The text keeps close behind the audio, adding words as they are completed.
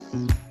Hey,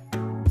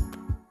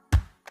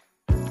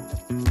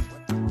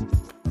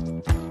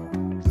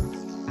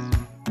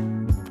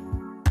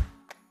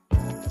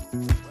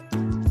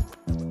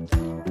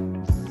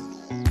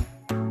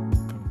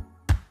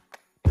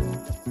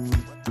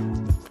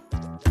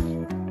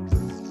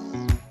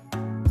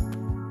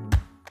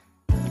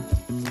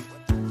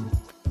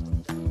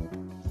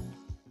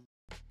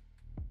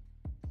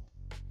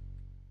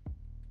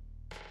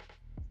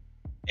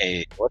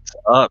 what's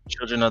up,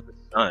 children of the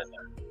sun?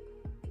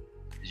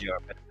 This is your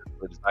metaphysical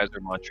advisor,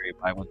 Montre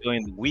Bible,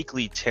 doing the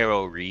weekly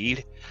tarot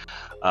read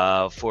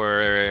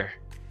for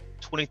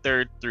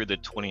 23rd through the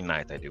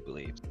 29th, I do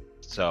believe.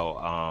 So,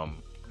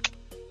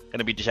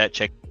 gonna be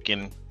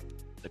checking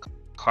the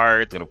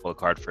cards. Gonna pull a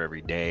card for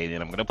every day,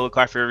 and I'm gonna pull a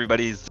card for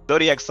everybody's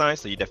zodiac sign.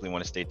 So you definitely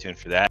want to stay tuned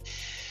for that.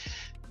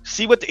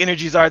 See what the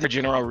energies are. The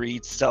general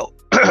reads. So,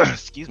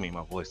 excuse me,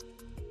 my voice.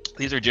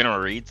 These are general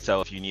reads,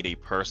 so if you need a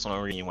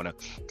personal reading, you want to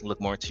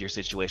look more into your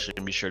situation,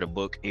 be sure to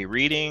book a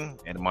reading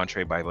at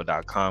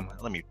montrebible.com.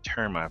 Let me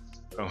turn my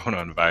phone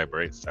on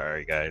vibrate.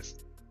 Sorry, guys.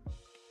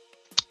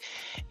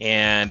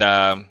 And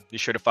be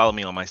sure to follow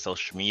me on my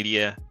social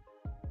media,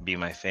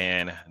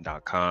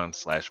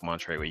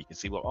 bemyfan.com/Montre, where you can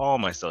see what all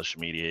my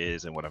social media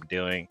is and what I'm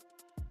doing.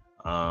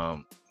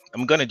 I'm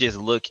going to just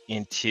look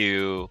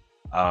into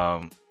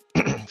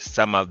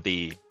some of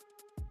the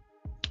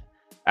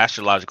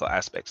astrological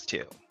aspects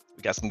too.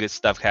 We got some good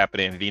stuff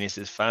happening. Venus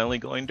is finally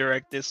going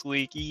direct this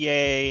week.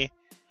 Yay.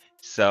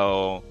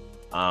 So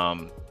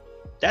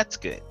that's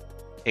good.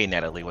 Hey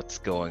Natalie, what's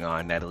going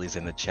on? Natalie's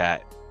in the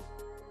chat.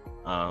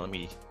 Let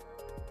me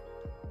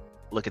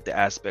look at the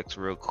aspects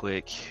real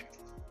quick.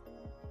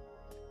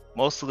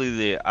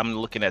 Mostly I'm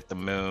looking at the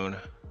moon.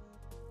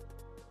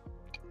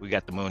 We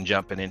got the moon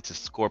jumping into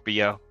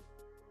Scorpio.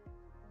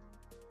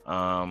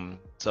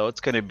 So it's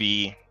gonna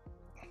be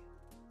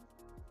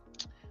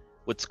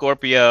with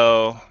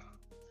Scorpio.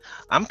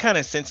 I'm kind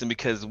of sensing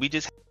because we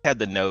just had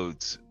the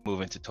nodes move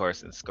into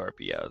Taurus and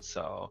Scorpio.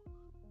 So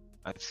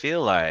I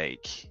feel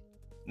like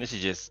this is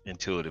just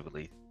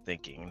intuitively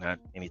thinking, not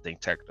anything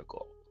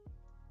technical.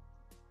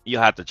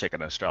 You'll have to check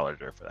an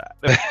astrologer for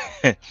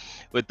that.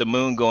 With the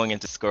moon going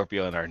into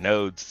Scorpio and our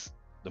nodes,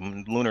 the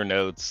lunar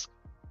nodes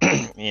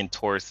in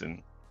Taurus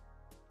and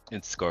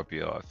in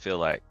Scorpio, I feel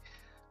like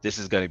this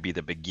is going to be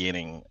the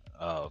beginning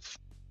of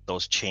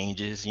those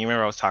changes. You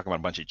remember I was talking about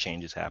a bunch of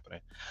changes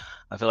happening.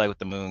 I feel like with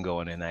the moon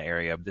going in that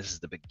area, this is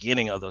the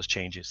beginning of those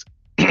changes,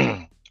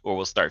 or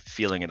we'll start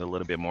feeling it a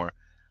little bit more.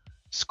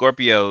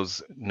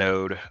 Scorpio's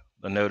node,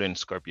 the node in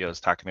Scorpio is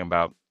talking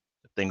about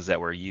the things that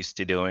we're used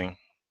to doing.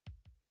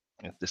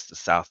 This is the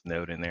south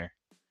node in there.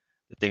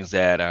 The things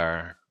that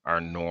are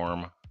our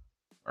norm,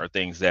 or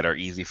things that are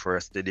easy for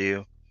us to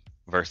do,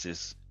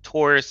 versus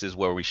Taurus is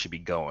where we should be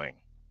going.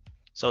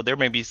 So there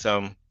may be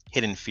some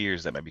hidden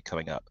fears that might be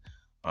coming up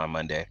on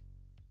Monday.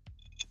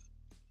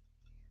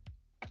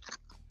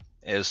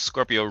 As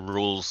Scorpio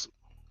rules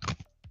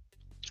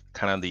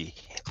kind of the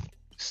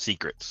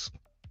secrets,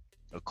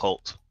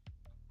 occult,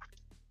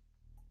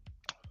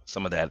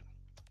 some of that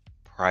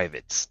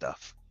private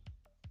stuff.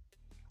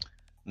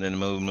 And then the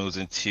moon moves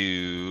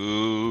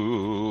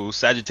into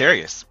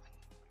Sagittarius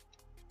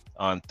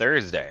on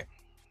Thursday.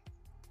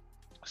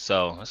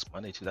 So that's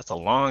Monday too. That's a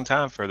long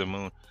time for the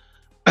moon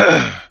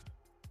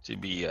to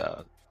be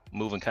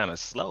moving kind of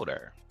slow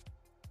there.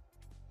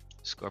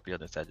 Scorpio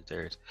and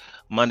Sagittarius.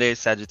 Monday,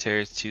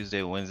 Sagittarius,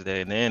 Tuesday,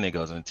 Wednesday, and then it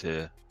goes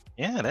into,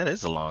 yeah, that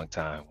is a long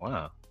time.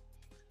 Wow.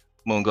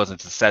 Moon goes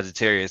into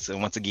Sagittarius, and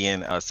once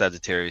again,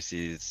 Sagittarius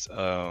is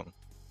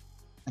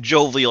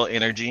jovial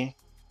energy,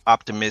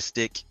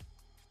 optimistic,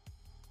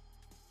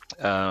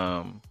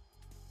 feeling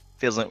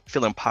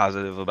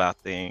positive about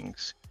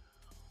things.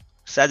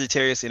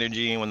 Sagittarius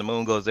energy, when the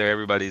moon goes there,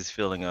 everybody's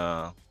feeling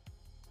like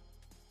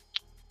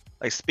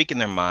speaking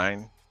their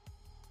mind,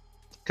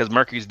 because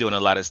Mercury's doing a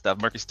lot of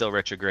stuff. Mercury's still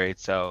retrograde,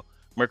 so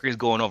Mercury's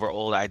going over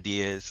old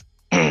ideas.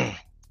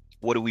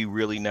 What do we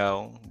really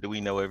know? Do we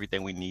know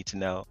everything we need to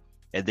know?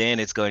 And then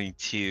it's going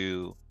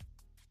to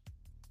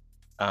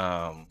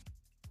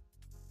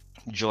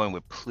join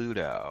with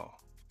Pluto.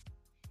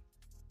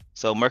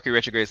 So Mercury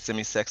retrograde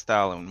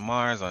semi-sextile on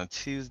Mars on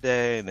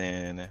Tuesday, and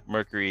then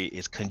Mercury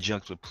is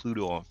conjunct with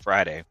Pluto on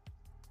Friday.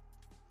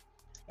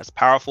 That's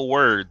powerful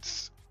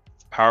words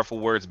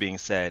being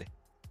said,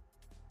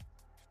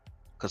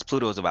 because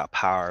Pluto is about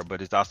power,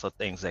 but it's also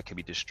things that can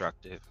be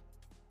destructive.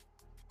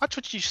 Watch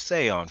what you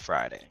say on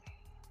Friday.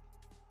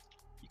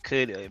 You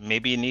could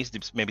maybe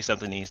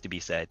something needs to be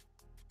said,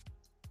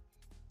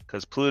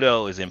 because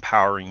Pluto is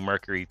empowering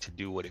Mercury to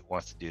do what it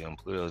wants to do, and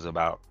Pluto is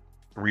about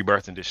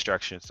rebirth and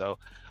destruction. So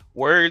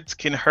words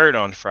can hurt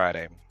on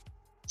Friday.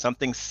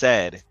 Something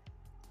said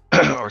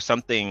or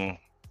something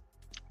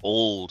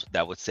old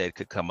that was said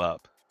could come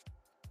up.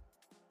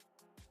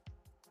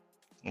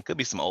 It could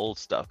be some old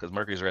stuff, because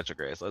Mercury's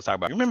retrograde. So let's talk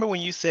about, remember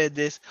when you said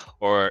this?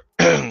 Or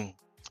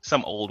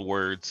some old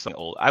words,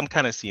 I'm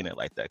kind of seeing it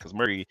like that, because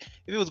Mercury,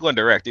 if it was going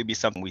direct, it'd be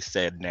something we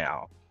said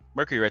now.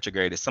 Mercury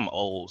retrograde is something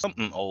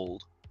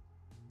old.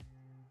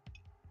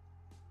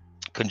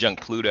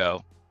 Conjunct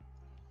Pluto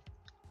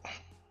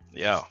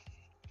Yeah.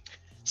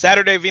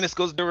 Saturday, Venus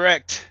goes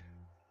direct.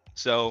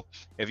 So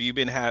if you've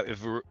been have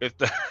if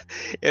the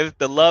if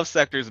the love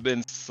sector's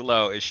been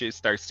slow, it should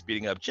start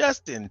speeding up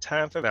just in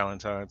time for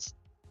Valentine's.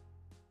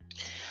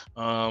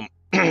 Um,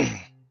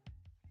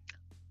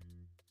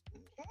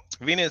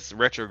 Venus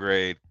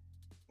retrograde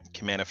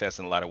can manifest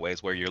in a lot of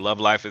ways where your love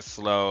life is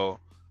slow,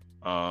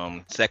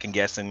 second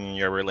guessing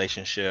your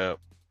relationship,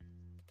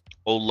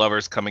 old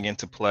lovers coming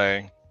into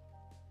play.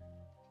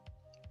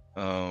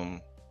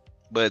 Um,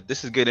 but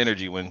this is good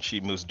energy when she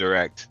moves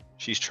direct.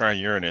 She's trying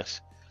Uranus.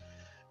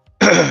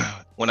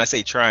 When I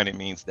say trying, it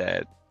means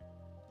that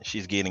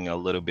she's getting a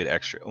little bit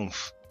extra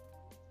oomph.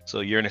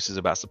 So Uranus is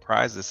about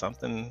surprises.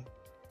 Something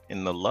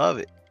in the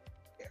love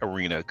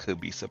arena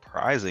could be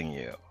surprising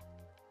you.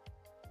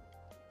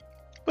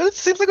 But it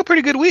seems like a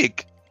pretty good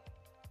week.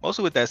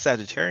 Mostly with that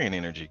Sagittarian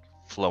energy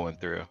flowing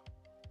through.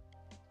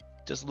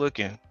 Just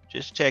looking,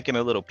 just checking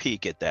a little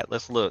peek at that.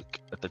 Let's look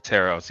at the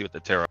tarot and see what the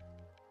tarot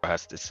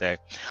has to say.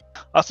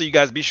 Also, you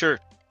guys be sure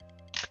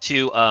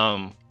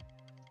to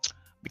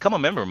become a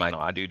member of mine.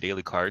 I do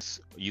daily cards,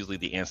 usually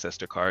the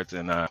ancestor cards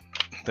and the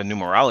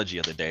numerology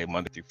of the day,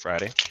 Monday through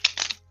Friday.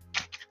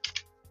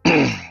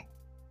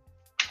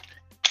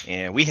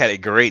 And we had a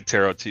great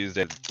Tarot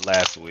Tuesday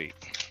last week.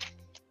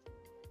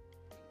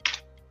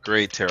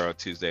 Great Tarot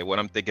Tuesday. What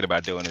I'm thinking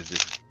about doing is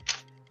just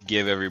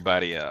give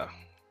everybody an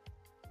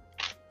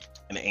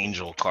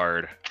angel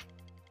card.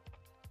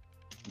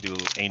 Do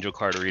angel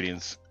card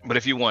readings. But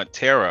if you want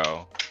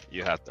tarot,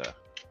 you have to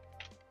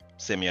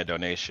send me a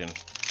donation.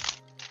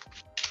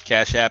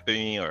 Cash App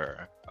me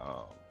or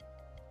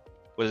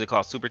what is it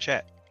called? Super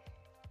Chat.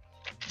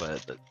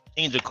 But the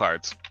angel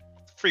cards,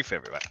 free for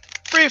everybody.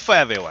 Free for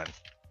everyone.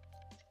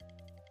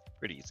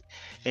 Pretty easy.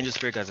 Angel,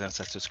 spirit, guides,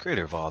 ancestors,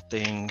 creator of all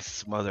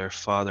things, mother,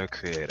 father,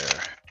 creator.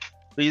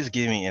 Please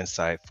give me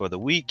insight for the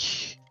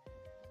week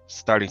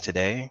starting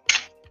today.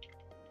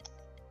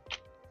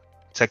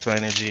 Protect my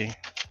energy,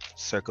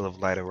 circle of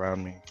light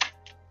around me,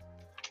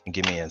 and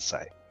give me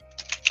insight.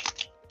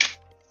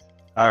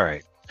 All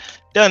right.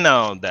 Done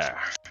now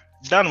there.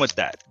 Done with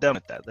that. Done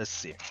with that. Let's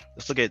see.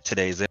 Let's look at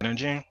today's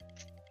energy.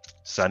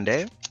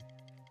 Sunday.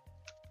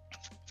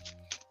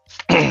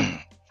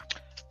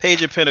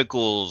 Page of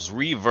Pentacles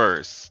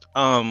reversed.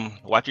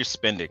 Watch your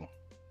spending.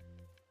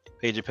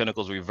 Page of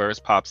Pentacles reverse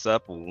pops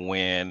up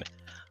when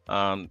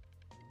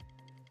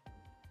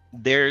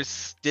there's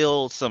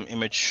still some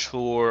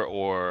immature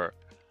or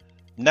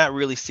not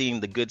really seeing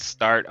the good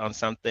start on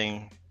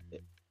something.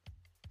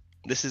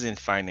 This is in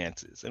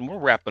finances, and we're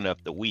wrapping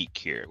up the week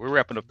here. We're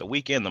wrapping up the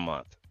week and the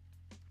month.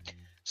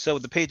 So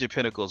with the Page of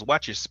Pentacles,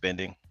 watch your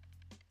spending.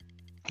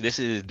 This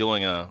is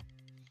doing a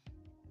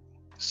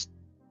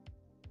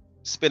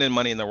spending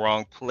money in the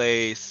wrong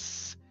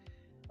place,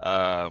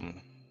 not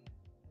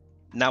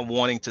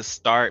wanting to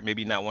start,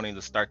 maybe not wanting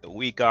to start the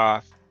week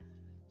off,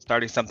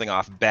 starting something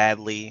off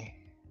badly.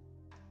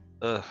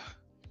 But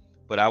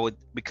I would,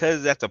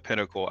 because that's a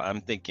pentacle,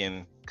 I'm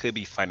thinking could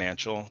be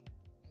financial.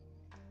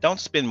 Don't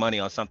spend money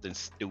on something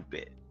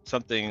stupid,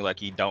 something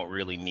like you don't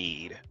really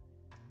need.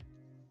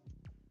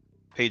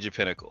 Page of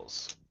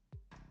Pentacles,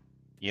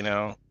 you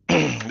know,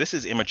 this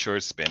is immature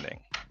spending.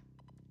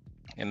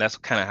 And that's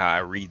kind of how I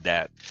read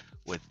that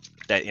with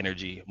that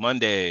energy.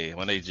 Monday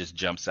just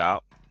jumps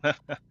out.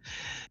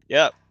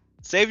 Yep.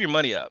 Save your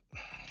money up.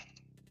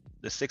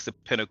 The Six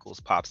of Pentacles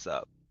pops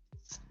up.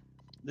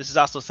 This is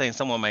also saying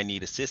someone might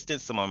need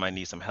assistance. Someone might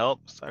need some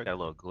help. Sorry, I got a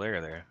little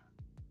glare there.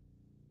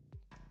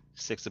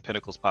 Six of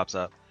Pentacles pops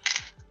up.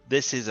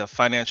 This is a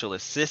financial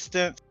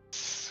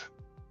assistance.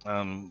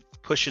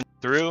 Pushing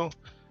through.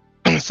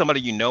 Somebody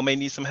you know may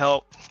need some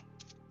help.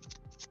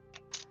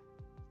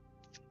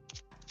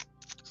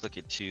 Let's look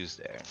at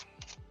Tuesday.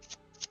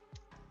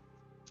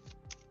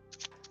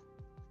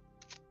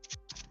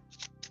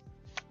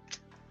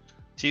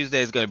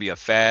 Tuesday is going to be a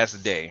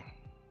fast day.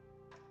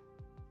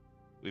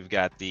 We've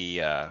got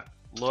the,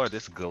 Lord,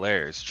 this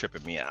glare is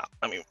tripping me out.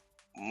 Let me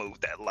move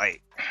that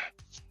light.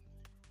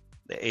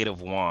 The Eight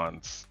of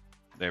Wands.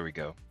 There we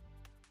go.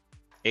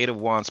 Eight of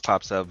Wands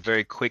pops up.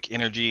 Very quick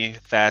energy,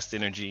 fast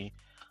energy.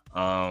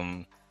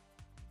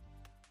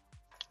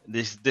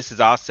 This is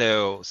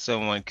also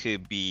someone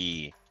could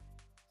be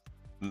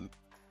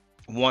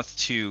wants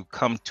to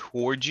come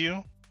towards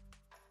you.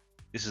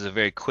 This is a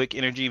very quick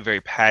energy,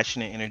 very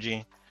passionate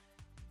energy.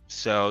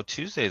 So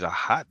Tuesday is a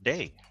hot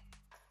day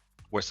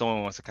where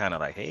someone wants to kind of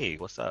like, hey,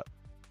 what's up?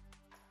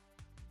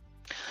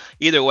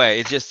 Either way,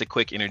 it's just a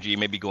quick energy,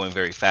 maybe going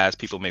very fast.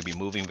 People may be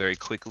moving very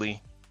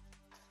quickly.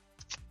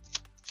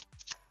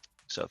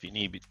 So if you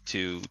need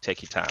to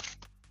take your time,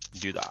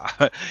 do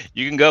that.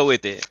 You can go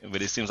with it,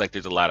 but it seems like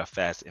there's a lot of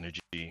fast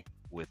energy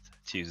with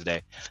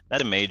Tuesday.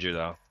 Not a major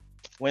though.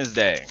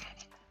 Wednesday.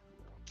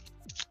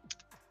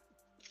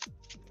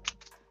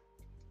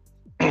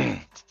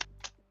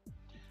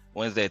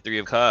 Wednesday, Three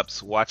of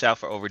Cups. Watch out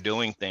for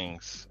overdoing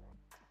things.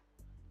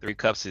 Three of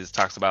Cups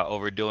talks about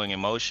overdoing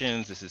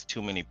emotions. This is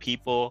too many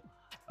people.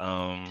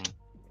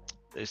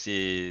 This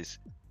is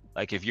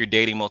like if you're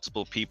dating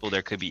multiple people,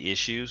 there could be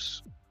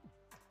issues.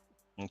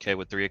 Okay,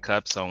 with Three of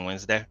Cups on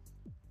Wednesday.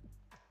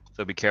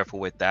 So be careful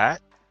with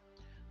that.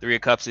 Three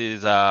of Cups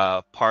is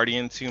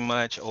partying too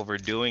much,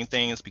 overdoing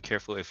things. Be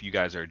careful if you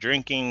guys are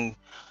drinking,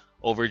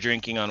 over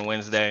drinking on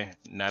Wednesday.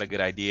 Not a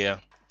good idea.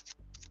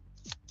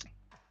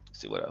 Let's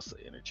see what else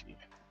the energy.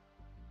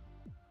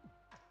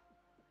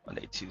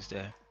 Monday,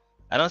 Tuesday.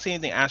 I don't see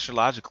anything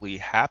astrologically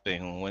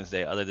happening on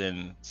Wednesday other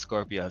than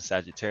Scorpio and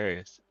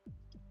Sagittarius.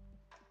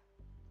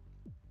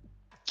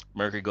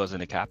 Mercury goes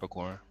into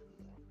Capricorn.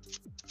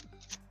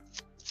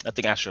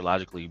 Nothing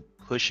astrologically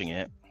pushing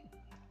it.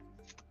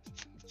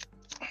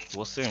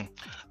 We'll see.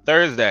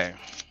 Thursday.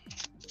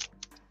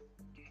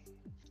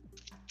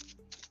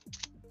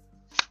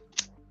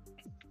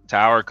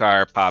 Tower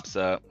card pops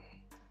up.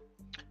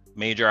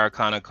 Major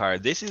Arcana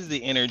card. This is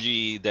the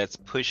energy that's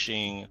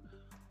pushing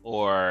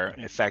or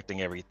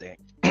affecting everything.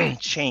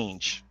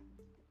 Change.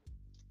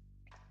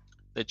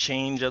 The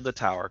change of the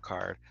Tower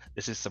card.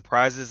 This is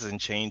surprises and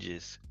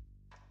changes.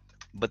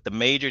 But the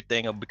major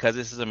thing, because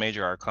this is a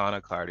Major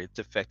Arcana card, it's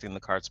affecting the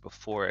cards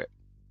before it.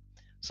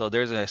 So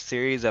there's a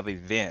series of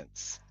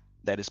events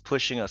that is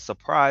pushing a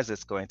surprise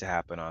that's going to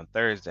happen on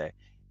Thursday.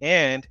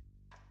 And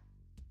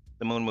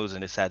the moon moves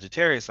into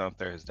Sagittarius on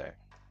Thursday.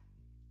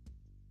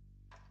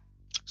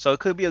 So it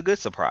could be a good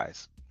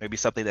surprise. Maybe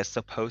something that's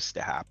supposed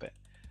to happen.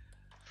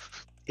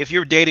 If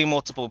you're dating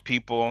multiple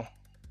people,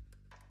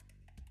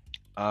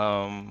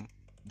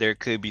 there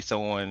could be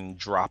someone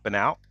dropping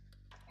out.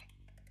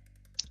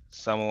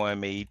 Someone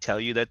may tell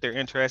you that they're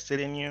interested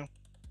in you.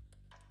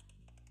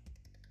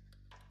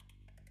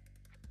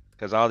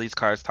 Because all these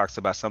cards talks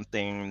about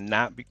something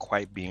not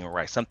quite being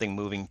right, something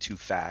moving too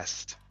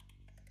fast.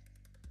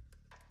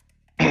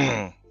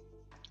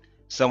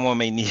 Someone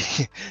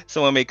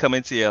may come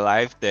into your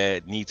life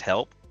that needs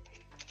help.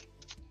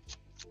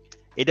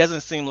 It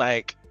doesn't seem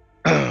like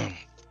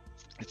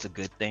it's a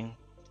good thing.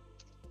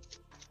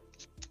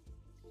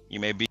 You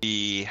may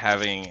be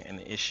having an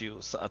issue,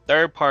 a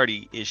third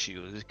party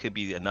issue. It could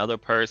be another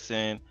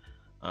person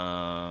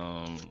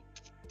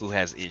who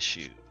has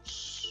issues.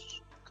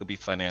 Could be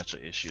financial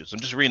issues. I'm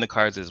just reading the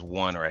cards as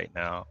one right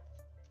now.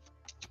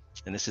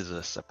 And this is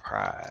a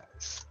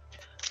surprise.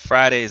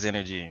 Friday's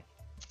energy.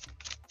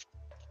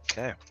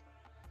 Okay.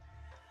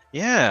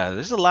 Yeah,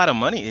 there's a lot of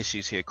money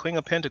issues here. Queen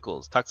of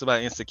Pentacles talks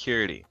about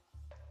insecurity.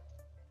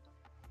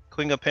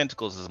 Queen of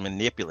Pentacles is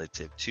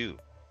manipulative too.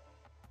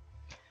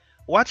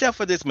 Watch out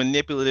for this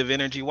manipulative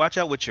energy. Watch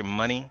out with your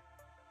money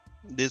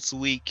this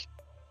week.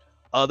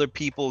 Other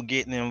people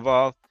getting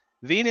involved.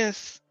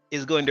 Venus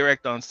is going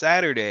direct on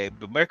Saturday,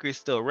 but Mercury is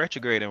still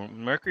retrograde, and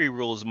Mercury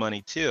rules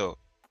money too.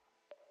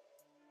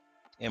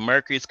 And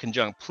Mercury is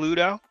conjunct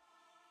Pluto,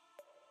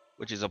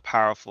 which is a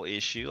powerful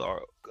issue.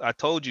 Or I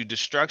told you,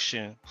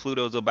 destruction.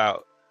 Pluto's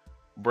about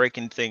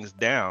breaking things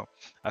down.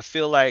 I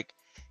feel like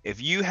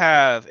if you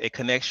have a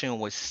connection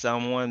with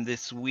someone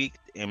this week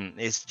and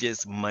it's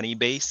just money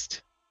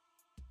based,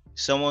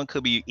 someone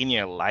could be in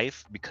your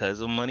life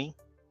because of money.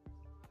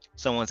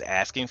 Someone's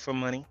asking for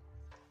money.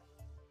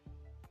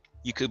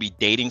 You could be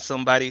dating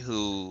somebody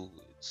who's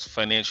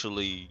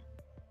financially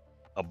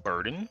a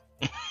burden.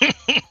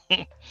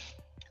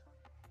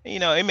 You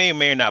know, it may or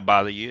may not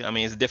bother you. I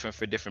mean, it's different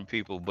for different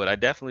people, but I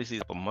definitely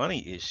see a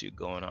money issue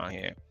going on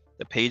here.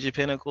 The Page of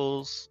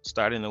Pentacles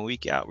starting the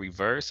week out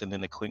reverse, and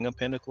then the Queen of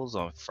Pentacles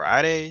on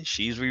Friday,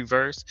 she's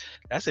reversed.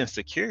 That's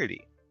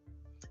insecurity.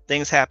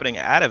 Things happening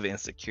out of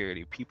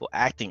insecurity, people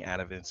acting out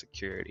of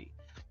insecurity,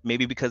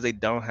 maybe because they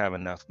don't have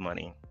enough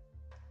money.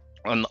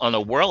 On a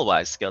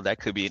worldwide scale, that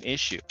could be an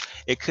issue.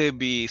 It could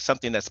be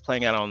something that's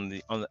playing out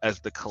as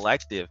the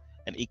collective,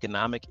 an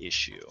economic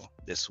issue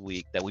this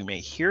week that we may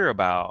hear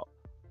about.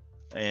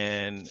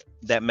 And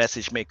that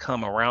message may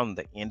come around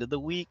the end of the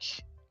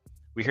week.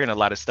 We're hearing a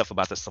lot of stuff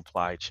about the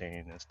supply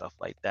chain and stuff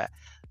like that.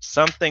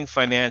 Something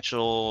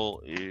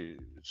financial is,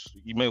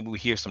 you may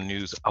hear some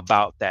news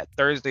about that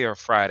Thursday or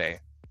Friday.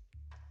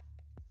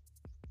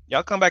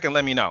 Y'all come back and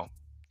let me know.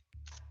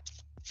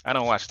 I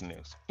don't watch the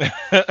news.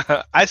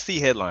 I see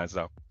headlines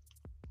though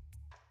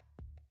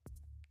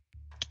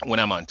when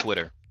I'm on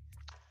Twitter.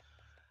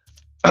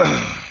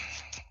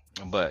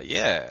 But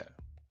yeah.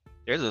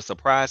 There's a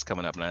surprise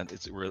coming up now.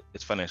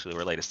 It's financially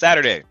related.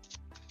 Saturday,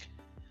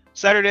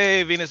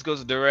 Venus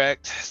goes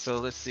direct. So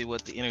let's see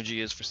what the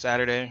energy is for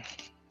Saturday.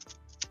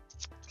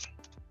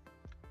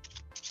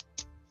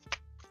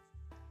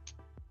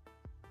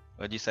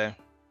 What'd you say?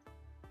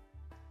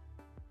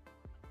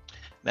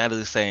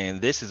 Natalie's saying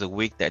this is a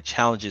week that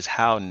challenges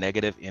how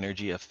negative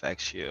energy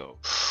affects you.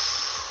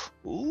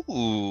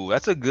 Ooh,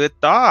 that's a good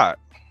thought.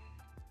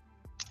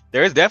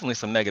 There is definitely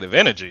some negative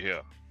energy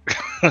here.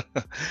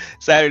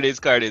 Saturday's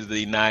card is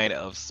the Nine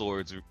of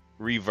Swords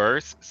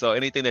reverse. So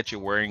anything that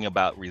you're worrying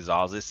about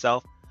resolves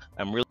itself.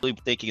 I'm really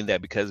thinking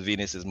that because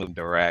Venus is moving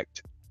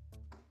direct,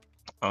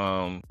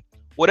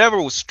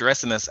 whatever was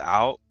stressing us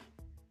out,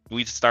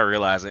 we start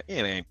realizing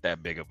it ain't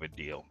that big of a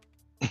deal.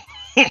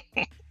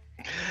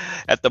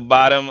 At the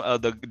bottom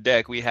of the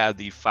deck, we have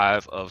the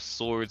Five of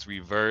Swords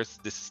reverse.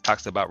 This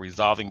talks about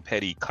resolving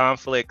petty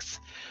conflicts,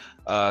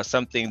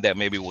 something that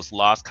maybe was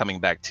lost coming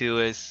back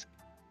to us.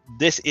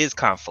 this is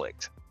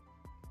conflict.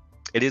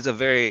 It is a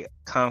very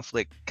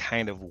conflict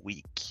kind of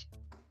week.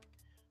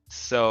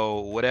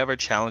 So whatever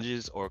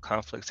challenges or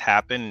conflicts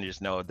happen,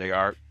 just know they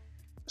are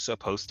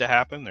supposed to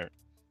happen.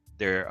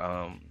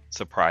 They're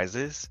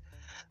surprises.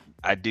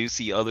 I do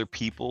see other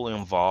people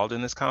involved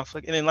in this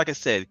conflict. And then, like I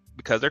said,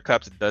 because they're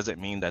cups, it doesn't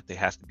mean that they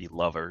has to be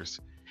lovers.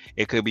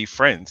 It could be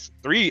friends.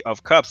 Three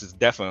of cups is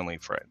definitely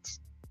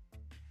friends.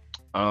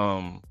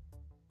 Um,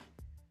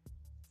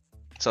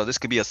 so this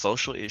could be a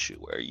social issue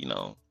where,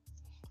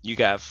 you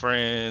got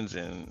friends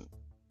and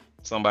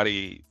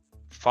somebody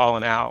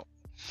falling out.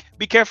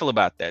 Be careful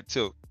about that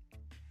too.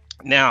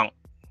 Now,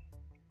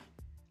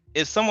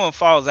 if someone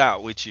falls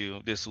out with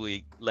you this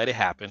week, let it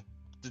happen.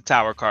 The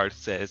Tower card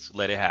says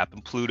let it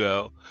happen.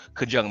 Pluto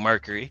conjunct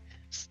Mercury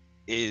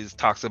is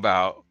talks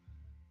about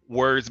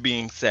words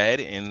being said,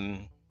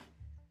 and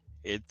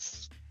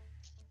it's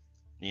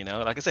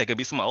like I said, it could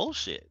be some old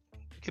shit.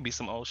 It could be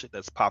some old shit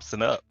that's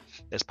popping up.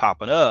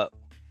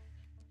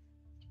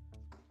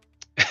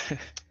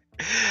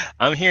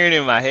 I'm hearing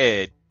in my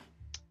head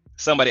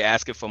somebody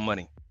asking for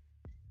money.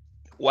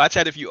 Watch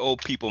out if you owe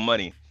people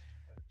money.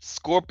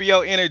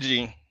 Scorpio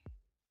energy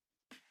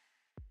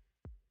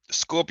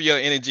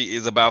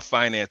is about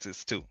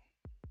finances too.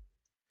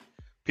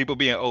 People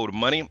being owed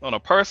money on a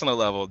personal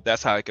level,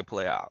 that's how it could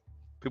play out.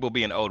 People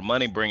being owed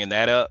money, bringing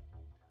that up.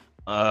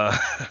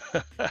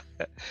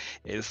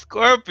 It's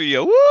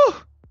Scorpio. Woo!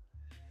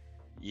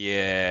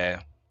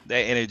 Yeah, that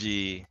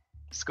energy.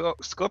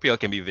 Scorpio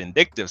can be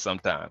vindictive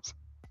sometimes.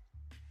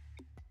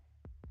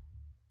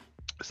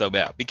 So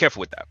yeah, be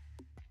careful with that.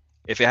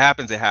 If it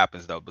happens, it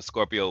happens though. But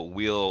Scorpio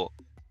will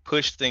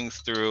push things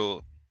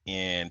through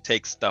and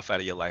take stuff out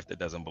of your life that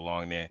doesn't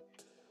belong there.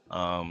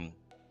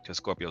 Because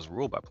Scorpio's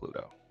ruled by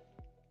Pluto.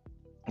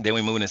 Then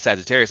we move into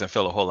Sagittarius and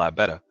feel a whole lot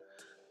better.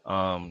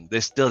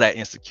 There's still that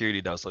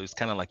insecurity though, so it's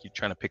kind of like you're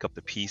trying to pick up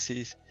the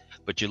pieces,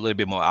 but you're a little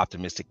bit more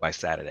optimistic by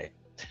Saturday.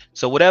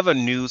 So whatever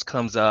news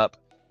comes up,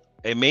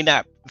 it may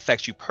not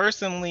affect you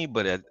personally,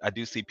 but I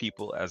do see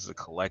people as a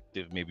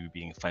collective maybe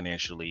being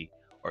financially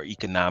or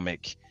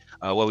economic.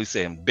 What we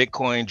saying?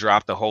 Bitcoin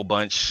dropped a whole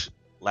bunch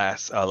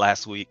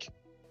last week.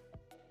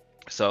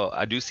 So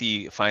I do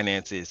see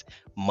finances,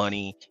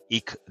 money,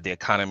 the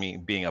economy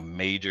being a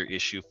major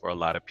issue for a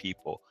lot of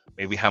people.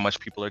 Maybe how much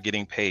people are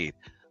getting paid.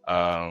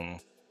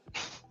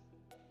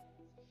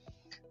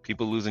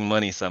 People losing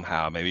money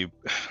somehow. Maybe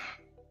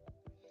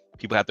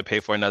people have to pay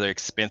for another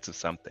expense of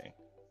something.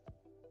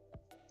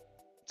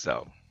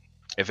 So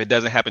if it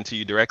doesn't happen to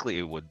you directly,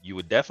 you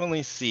would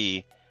definitely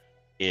see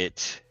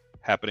it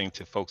happening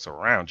to folks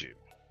around you.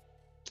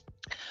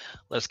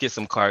 Let's get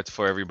some cards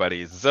for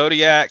everybody's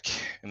zodiac,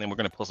 and then we're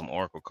going to pull some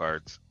oracle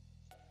cards.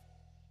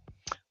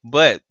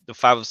 But the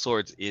Five of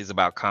Swords is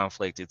about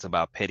conflict. It's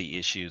about petty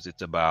issues.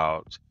 It's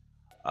about,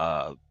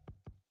 but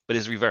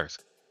it's reverse.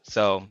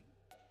 So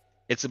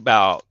it's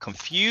about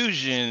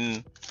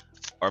confusion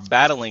or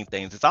battling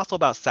things. It's also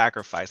about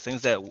sacrifice,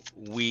 things that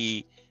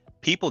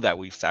people that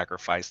we've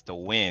sacrificed to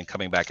win,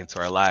 coming back into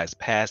our lives,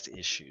 past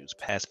issues,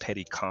 past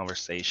petty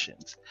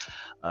conversations.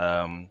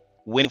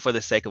 Winning for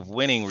the sake of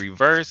winning.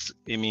 Reverse,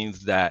 it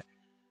means that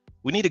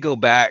we need to go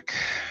back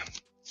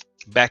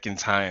in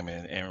time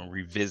and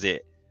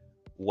revisit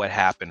what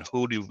happened.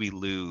 Who did we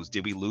lose?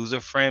 Did we lose a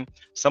friend?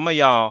 Some of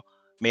y'all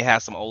may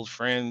have some old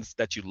friends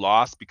that you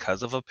lost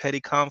because of a petty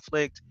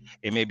conflict.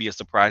 It may be a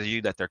surprise to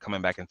you that they're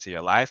coming back into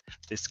your life.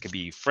 This could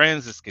be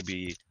friends, this could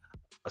be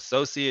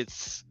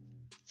associates,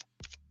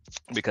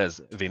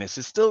 because Venus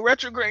is still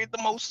retrograde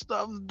the most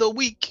of the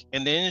week,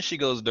 and then she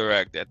goes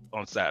direct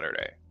on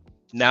Saturday.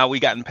 Now we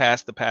gotten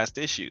past the past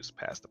issues,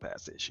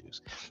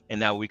 and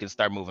now we can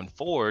start moving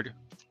forward.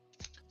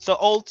 So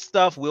old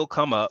stuff will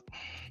come up.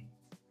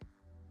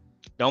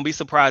 Don't be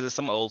surprised if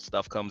some old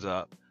stuff comes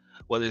up,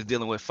 whether it's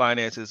dealing with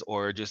finances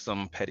or just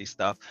some petty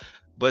stuff.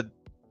 But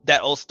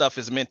that old stuff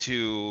is meant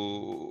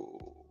to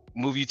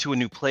move you to a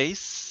new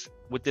place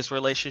with this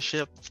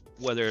relationship,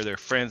 whether they're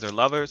friends or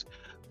lovers.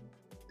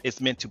 It's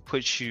meant to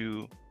push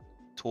you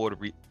toward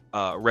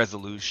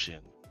resolution.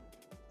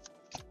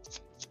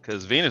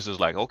 Because Venus is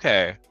like,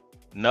 okay,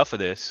 enough of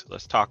this.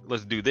 Let's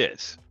do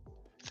this.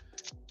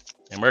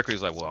 And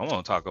Mercury's like, well, I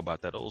want to talk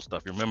about that old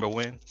stuff. You remember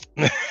when?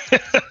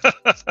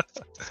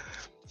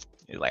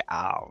 You're like,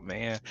 oh,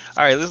 man.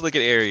 All right, let's look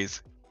at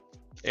Aries.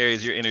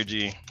 Aries, your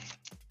energy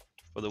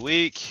for the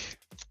week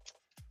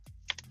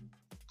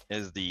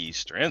is the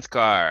Strength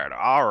card.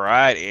 All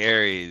right,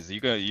 Aries,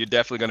 you're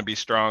definitely going to be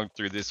strong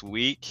through this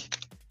week.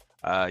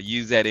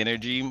 Use that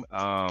energy.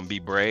 Be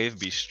brave,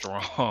 be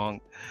strong.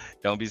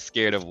 Don't be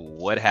scared of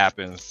what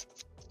happens.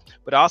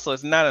 But also,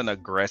 it's not an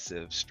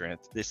aggressive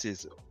strength. This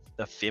is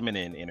the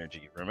feminine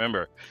energy.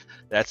 Remember,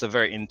 that's a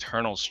very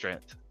internal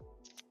strength.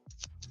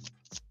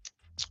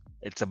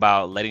 It's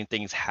about letting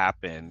things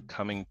happen,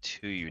 coming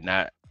to you,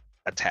 not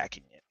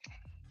attacking it.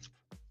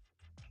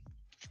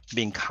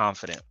 Being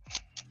confident.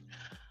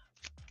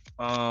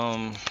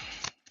 Also,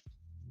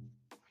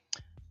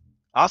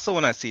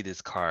 when I see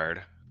this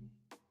card,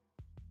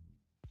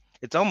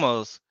 it's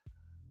almost,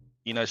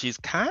 she's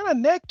kind of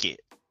naked.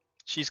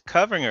 She's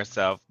covering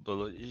herself,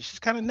 but she's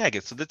kind of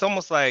naked. So it's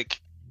almost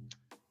like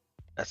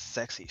a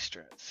sexy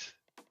stress.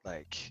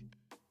 Like,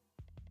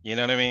 you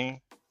know what I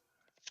mean?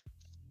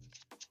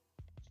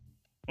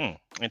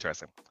 Hmm,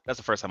 interesting. That's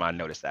the first time I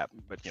noticed that.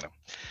 But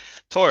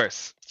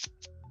Taurus.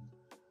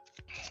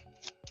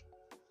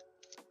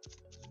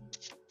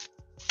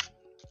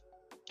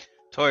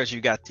 Taurus,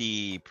 you got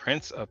the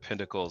Prince of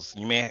Pentacles.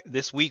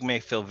 This week may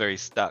feel very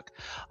stuck.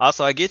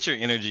 Also, I get your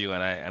energy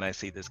when I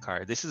see this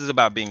card. This is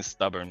about being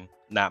stubborn,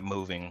 not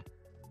moving.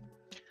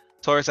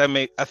 Taurus,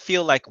 I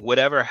feel like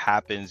whatever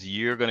happens,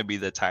 you're gonna be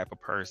the type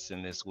of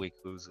person this week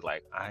who's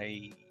like,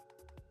 I'm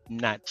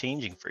not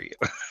changing for you.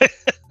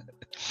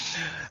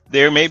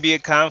 There may be a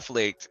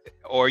conflict,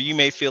 or you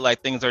may feel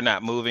like things are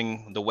not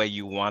moving the way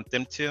you want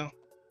them to.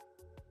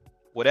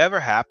 Whatever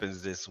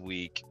happens this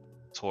week,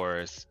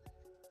 Taurus,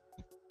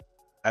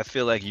 I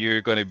feel like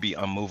you're going to be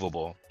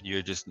unmovable.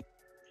 You're just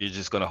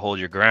going to hold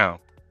your ground.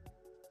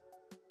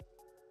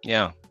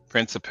 Yeah,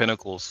 Prince of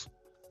Pentacles.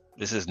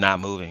 This is not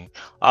moving.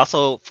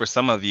 Also, for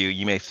some of you,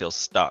 you may feel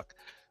stuck.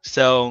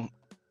 So,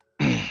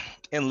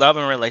 in love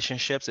and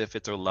relationships, if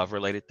it's a love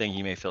related thing,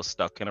 you may feel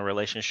stuck in a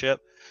relationship.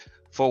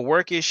 For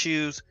work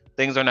issues,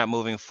 things are not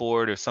moving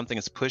forward, or something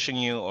is pushing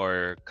you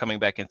or coming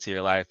back into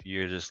your life.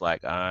 You're just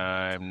like,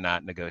 I'm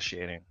not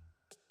negotiating.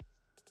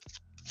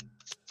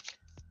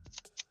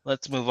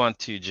 Let's move on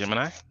to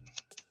Gemini.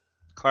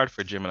 Card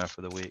for Gemini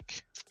for the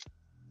week.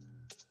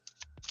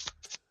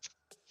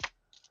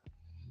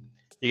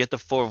 You get the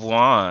Four of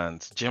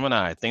Wands.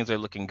 Gemini, things are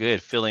looking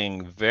good,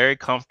 feeling very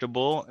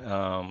comfortable.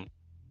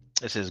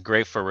 This is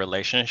great for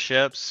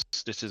relationships.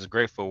 This is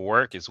great for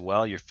work as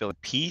well. You're feeling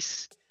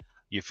peace.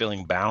 You're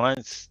feeling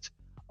balanced.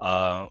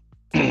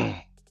 Things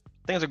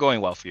are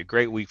going well for you.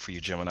 Great week for you,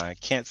 Gemini.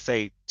 Can't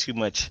say too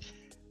much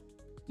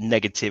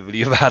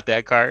negativity about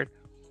that card.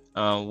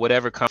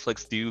 Whatever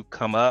conflicts do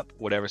come up,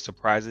 whatever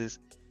surprises,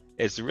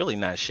 it's really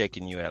not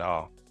shaking you at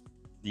all.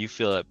 You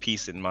feel at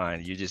peace in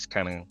mind. You're just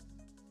kind of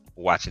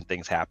watching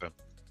things happen.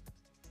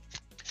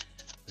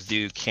 Let's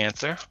do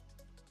Cancer.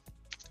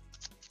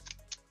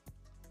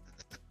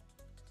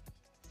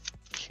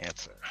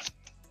 Cancer.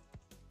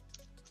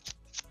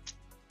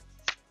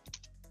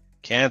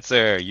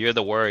 Cancer, you're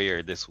the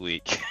warrior this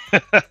week.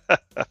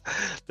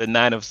 The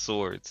Nine of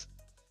Swords.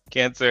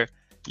 Cancer,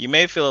 you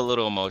may feel a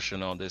little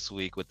emotional this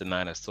week with the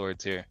Nine of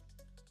Swords here.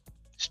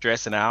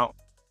 Stressing out.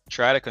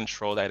 Try to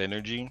control that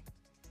energy.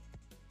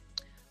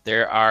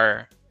 There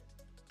are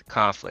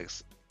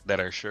conflicts that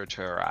are sure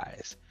to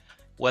arise,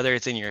 whether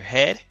it's in your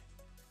head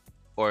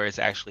or it's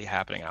actually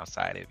happening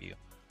outside of you.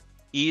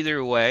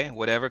 Either way,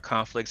 whatever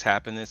conflicts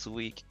happen this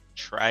week,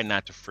 try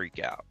not to freak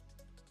out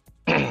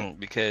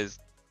because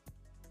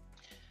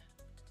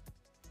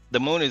the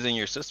moon is in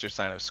your sister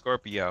sign of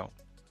Scorpio.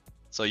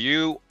 So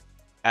you,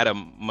 out of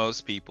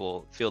most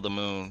people, feel the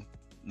moon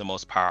the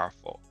most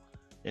powerful.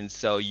 And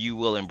so you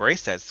will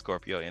embrace that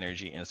Scorpio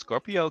energy. And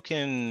Scorpio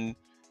can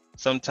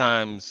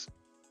sometimes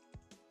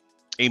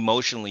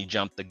emotionally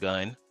jump the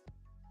gun,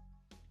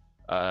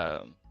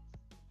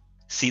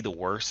 see the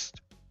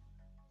worst,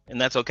 and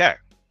that's okay.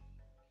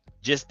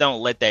 Just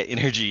don't let that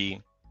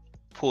energy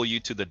pull you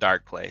to the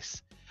dark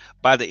place.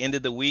 By the end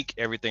of the week,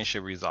 everything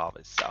should resolve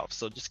itself.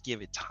 So just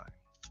give it time.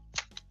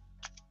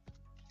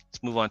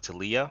 Let's move on to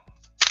Leo.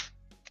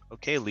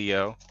 Okay,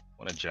 Leo,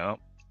 want to jump?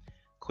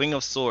 Queen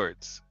of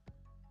Swords.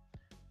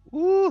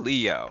 Ooh,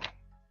 Leo.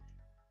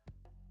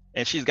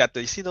 And she's got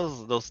you see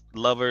those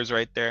lovers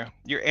right there?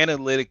 You're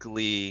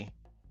analytically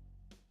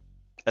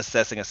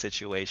assessing a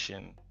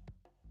situation.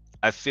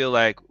 I feel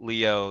like,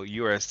 Leo,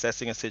 you are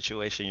assessing a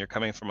situation. You're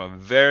coming from a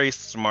very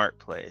smart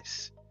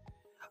place.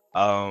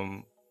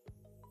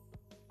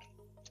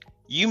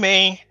 You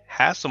may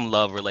have some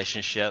love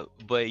relationship,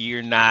 but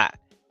you're not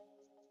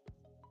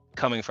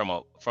coming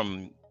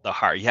from the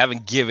heart. You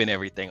haven't given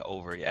everything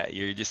over yet.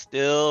 You're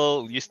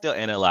still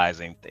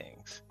analyzing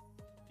things.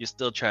 You're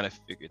still trying to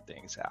figure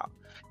things out.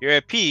 You're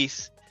at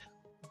peace,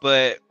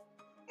 but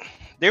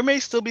there may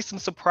still be some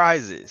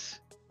surprises.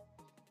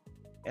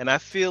 And I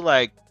feel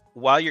like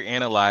while you're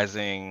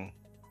analyzing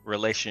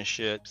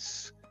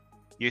relationships,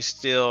 there's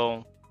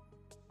still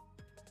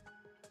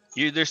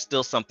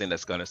something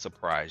that's going to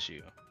surprise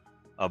you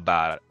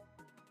about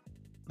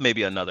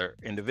maybe another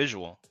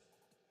individual.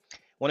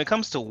 When it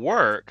comes to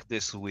work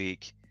this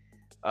week,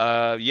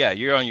 yeah,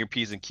 you're on your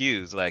P's and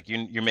Q's. Like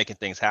you're making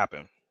things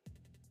happen.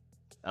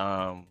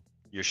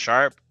 You're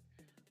sharp.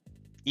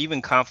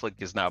 Even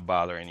conflict is not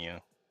bothering you.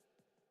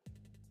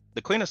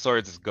 The Queen of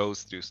Swords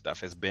goes through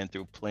stuff, has been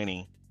through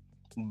plenty,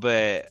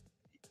 but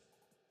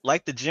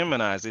like the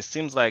Geminis, it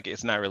seems like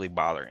it's not really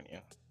bothering you.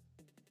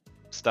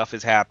 Stuff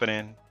is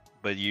happening,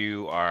 but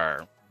you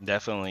are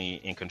definitely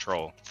in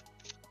control.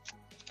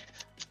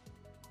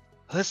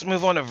 Let's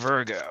move on to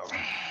Virgo.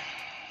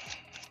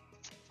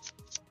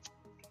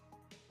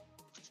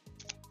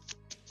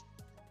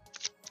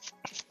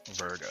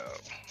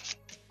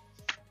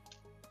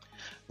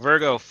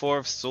 Virgo, Four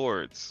of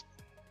Swords.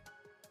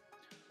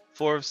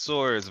 Four of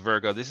Swords,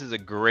 Virgo. This is a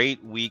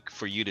great week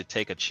for you to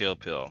take a chill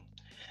pill.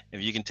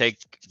 If you can take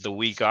the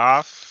week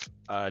off,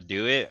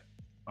 do it.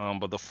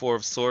 But the Four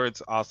of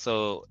Swords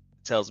also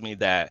tells me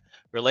that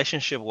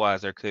relationship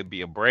wise, there could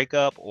be a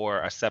breakup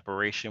or a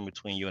separation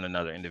between you and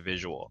another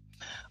individual.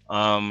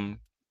 Um,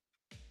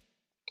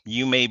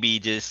 you may be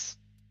just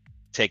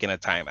taking a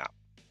timeout,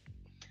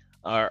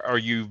 or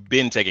you've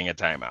been taking a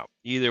timeout.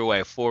 Either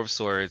way, Four of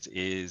Swords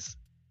is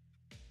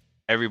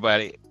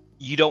everybody.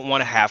 You don't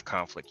want to have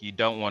conflict. You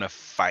don't want to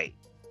fight.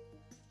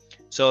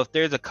 So if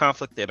there's a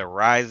conflict that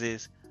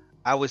arises,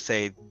 I would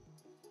say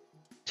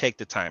take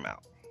the time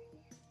out.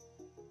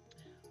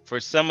 For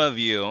some of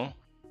you,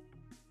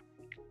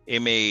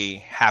 it may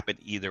happen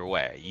either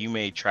way. You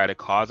may try to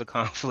cause a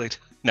conflict,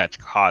 not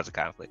cause a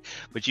conflict,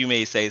 but you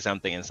may say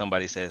something and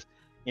somebody says,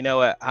 you know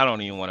what, I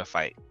don't even want to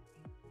fight.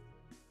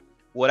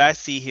 What I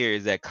see here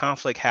is that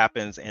conflict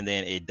happens and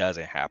then it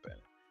doesn't happen.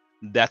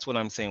 That's what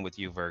I'm saying with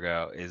you,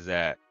 Virgo, is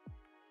that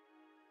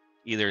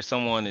either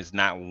someone is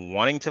not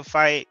wanting to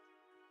fight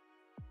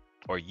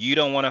or you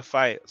don't want to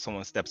fight,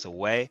 someone steps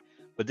away,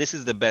 but this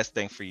is the best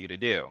thing for you to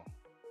do.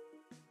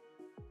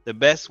 The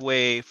best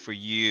way for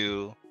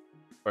you,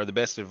 or the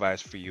best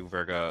advice for you,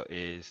 Virgo,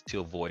 is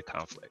to avoid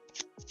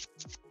conflict.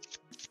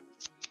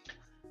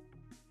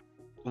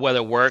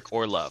 Whether work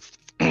or love,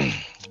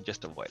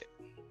 just avoid it.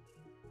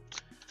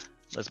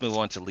 Let's move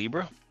on to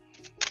Libra.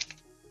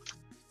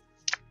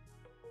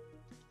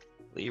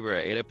 Libra,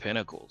 Eight of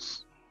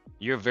Pentacles.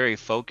 You're very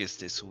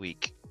focused this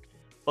week.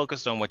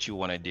 Focused on what you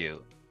want to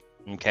do,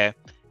 okay?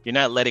 You're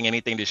not letting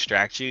anything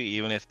distract you,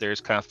 even if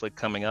there's conflict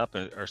coming up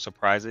or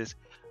surprises.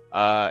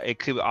 It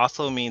could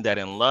also mean that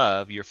in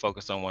love, you're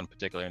focused on one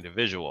particular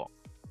individual.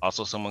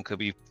 Also, someone could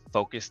be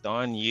focused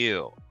on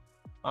you.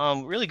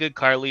 Really good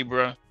card,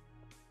 Libra.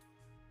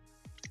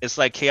 It's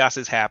like chaos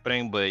is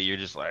happening, but you're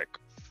just like,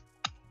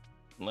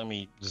 let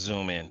me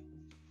zoom in.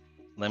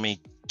 Let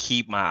me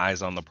keep my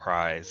eyes on the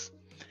prize.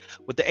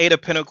 With the Eight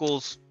of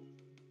Pentacles,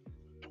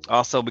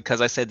 also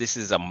because I said this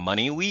is a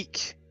money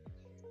week,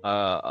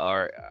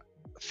 or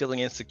feeling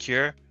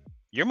insecure,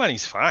 your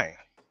money's fine.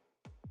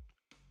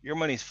 Your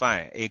money's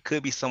fine. It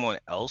could be someone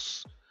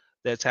else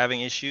that's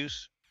having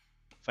issues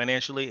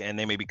financially, and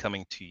they may be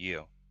coming to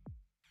you.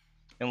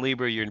 And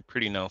Libra, you're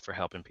pretty known for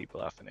helping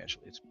people out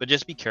financially, but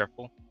just be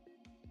careful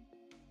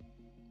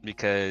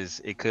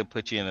because it could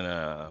put you in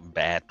a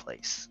bad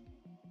place.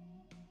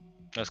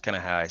 That's kind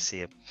of how I see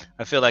it.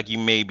 I feel like you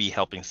may be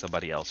helping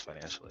somebody else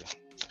financially.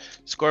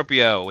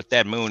 Scorpio, with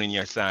that moon in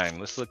your sign,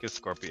 let's look at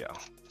Scorpio.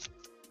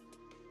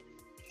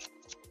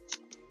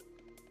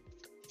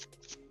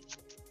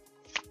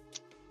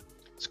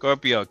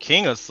 Scorpio,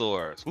 King of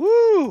Swords.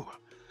 Woo!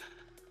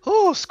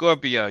 Whoo,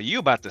 Scorpio, you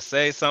about to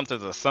say something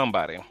to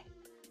somebody.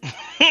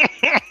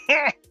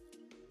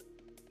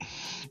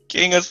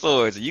 King of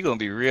Swords, you gonna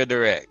be real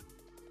direct.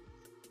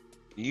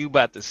 You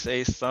about to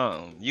say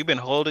something. You've been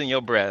holding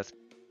your breath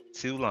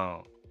too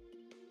long.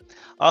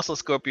 Also,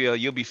 Scorpio,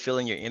 you'll be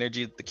feeling your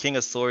energy, the King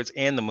of Swords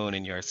and the moon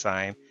in your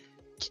sign.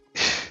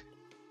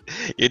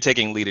 You're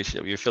taking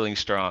leadership. You're feeling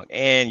strong,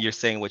 and you're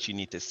saying what you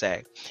need to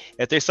say.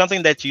 If there's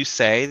something that you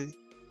say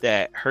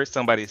that hurts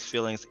somebody's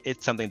feelings,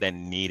 it's something that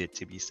needed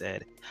to be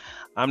said.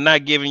 I'm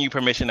not giving you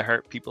permission to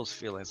hurt people's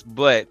feelings,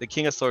 but the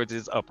King of Swords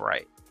is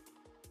upright,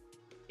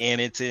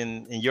 and it's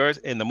in yours,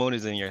 and the moon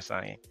is in your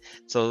sign.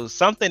 So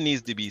something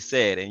needs to be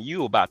said, and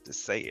you about to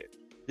say it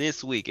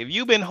this week. If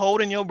you've been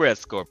holding your breath,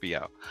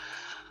 Scorpio,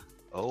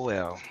 oh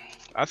well.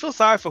 I feel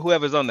sorry for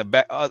whoever's on the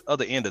back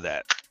other end of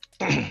that.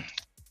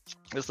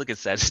 Let's look at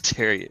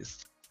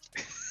Sagittarius,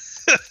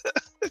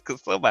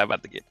 because somebody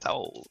about to get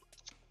told.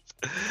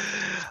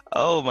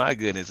 Oh my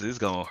goodness, it's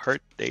gonna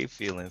hurt their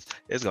feelings.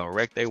 It's gonna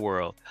wreck their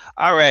world.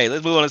 All right,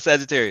 let's move on to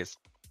Sagittarius.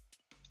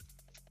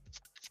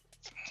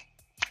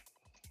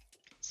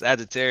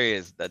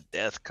 Sagittarius, the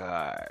Death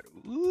card.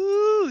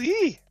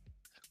 Ooh-wee.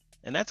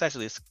 And that's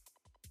actually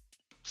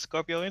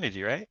Scorpio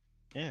energy, right?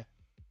 Yeah.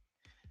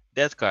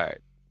 Death card.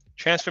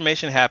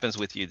 Transformation happens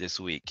with you this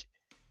week.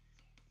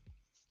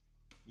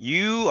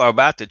 You are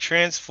about to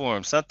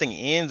transform. Something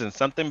ends and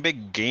something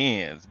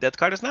begins. Death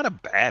card is not a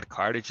bad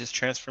card. It's just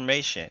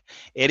transformation.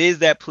 It is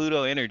that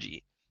Pluto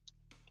energy.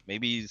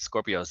 Maybe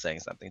Scorpio is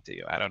saying something to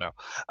you. I don't know.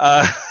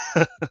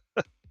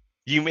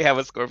 You may have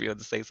a Scorpio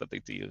to say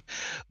something to you,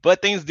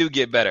 but things do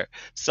get better.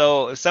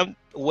 So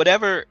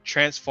whatever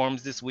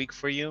transforms this week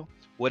for you,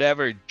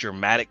 whatever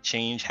dramatic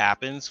change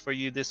happens for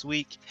you this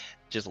week,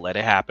 just let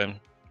it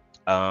happen.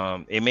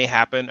 It may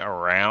happen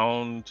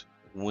around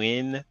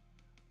when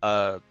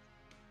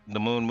the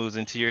moon moves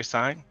into your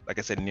sign, like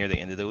I said, near the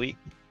end of the week.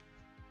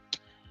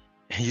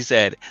 You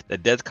said the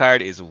Death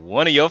card is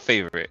one of your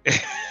favorite.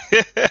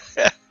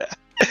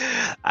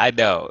 I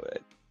know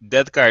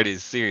Death card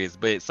is serious,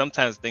 but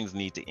sometimes things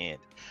need to end.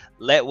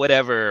 Let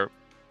whatever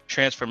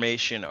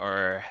transformation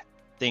or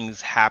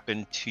things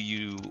happen to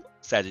you,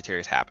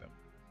 Sagittarius, happen.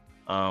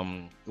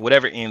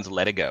 Whatever ends,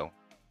 let it go.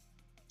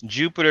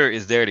 Jupiter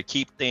is there to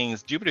keep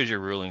things. Jupiter is your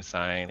ruling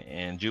sign,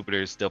 and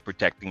Jupiter is still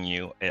protecting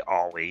you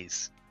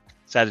always.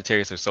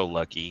 Sagittarius are so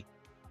lucky.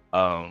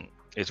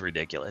 It's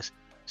ridiculous.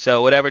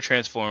 So whatever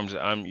transforms,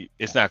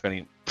 it's not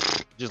going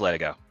to, just let it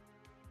go.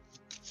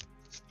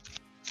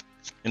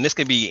 And this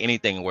could be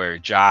anything where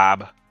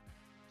job,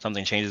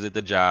 something changes at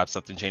the job,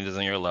 something changes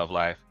in your love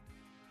life.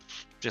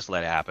 Just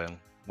let it happen.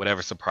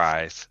 Whatever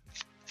surprise.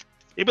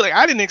 You'd be like,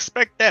 I didn't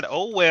expect that.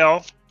 Oh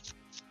well.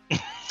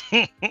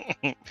 Let's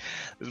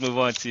move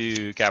on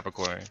to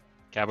Capricorn.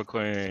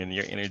 Capricorn,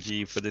 your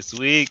energy for this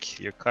week,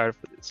 your card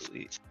for this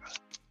week.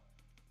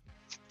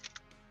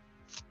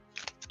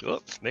 Oh,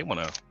 they want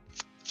to.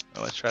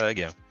 Oh, let's try that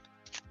again.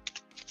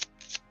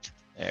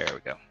 There we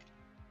go.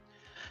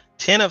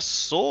 Ten of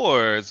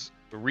Swords,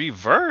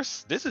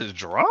 reverse. This is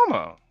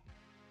drama.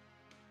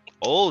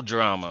 Old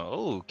drama.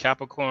 Oh,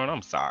 Capricorn,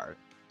 I'm sorry.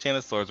 Ten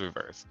of Swords,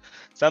 reverse.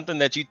 Something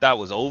that you thought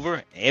was over,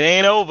 it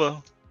ain't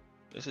over.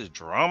 This is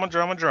drama,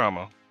 drama,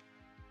 drama.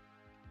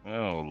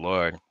 Oh,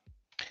 Lord.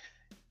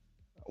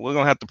 We're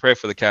going to have to pray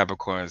for the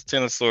Capricorns.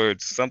 Ten of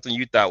Swords, something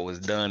you thought was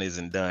done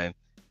isn't done.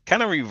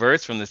 Kind of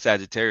reverse from the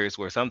Sagittarius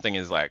where something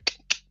is like,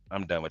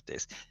 I'm done with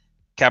this.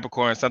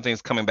 Capricorn,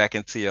 something's coming back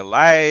into your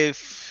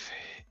life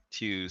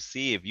to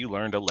see if you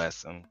learned a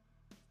lesson.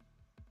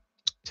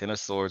 Ten of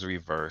Swords,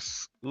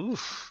 reverse.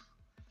 Oof.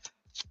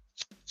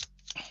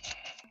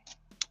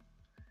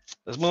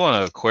 Let's move on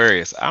to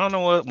Aquarius. I don't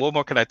know what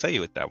more can I tell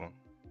you with that one.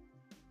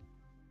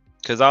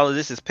 Because all of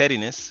this is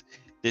pettiness.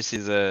 This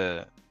is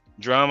a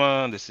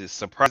drama. This is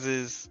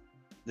surprises.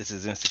 This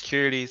is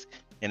insecurities.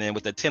 And then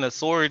with the Ten of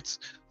Swords,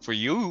 for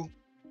you,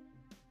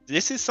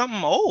 this is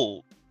something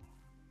old.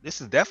 This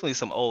is definitely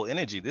some old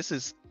energy. This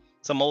is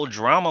some old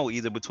drama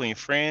either between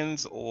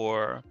friends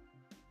or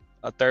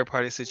a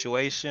third-party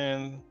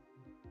situation.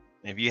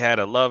 If you had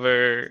a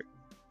lover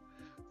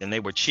and they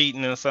were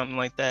cheating or something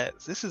like that,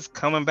 this is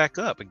coming back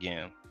up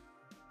again.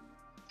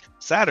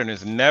 Saturn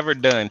is never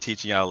done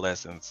teaching y'all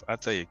lessons. I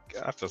tell you,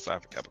 I feel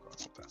sorry for Capricorn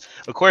sometimes.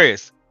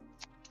 Aquarius.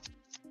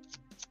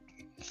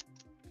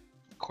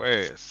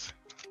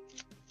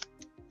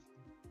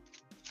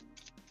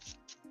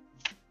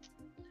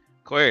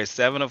 Aquarius,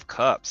 Seven of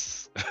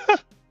Cups.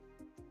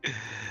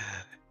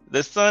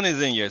 The sun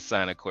is in your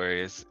sign,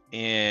 Aquarius,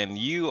 and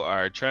you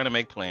are trying to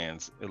make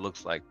plans. It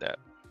looks like that.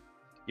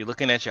 You're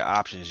looking at your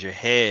options. Your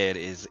head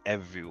is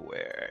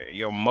everywhere.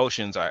 Your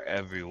emotions are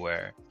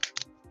everywhere.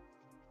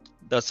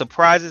 The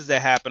surprises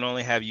that happen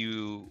only have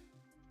you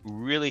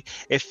really...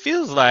 It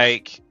feels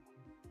like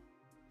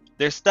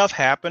there's stuff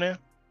happening,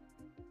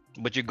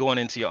 but you're going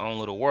into your own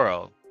little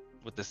world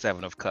with the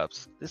Seven of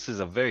Cups. This is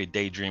a very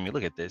daydreamy.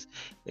 Look at this.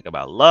 Think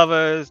about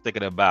lovers.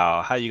 Thinking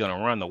about how you're going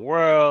to run the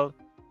world.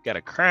 Got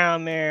a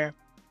crown there.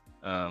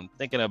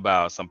 Thinking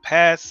about some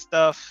past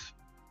stuff.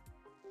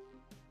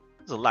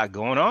 There's a lot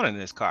going on in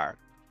this card.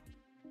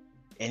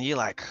 And you're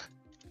like,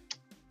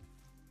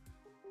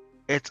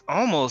 it's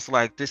almost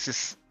like this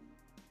is,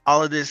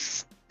 all of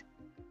this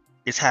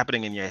is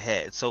happening in your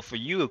head. So for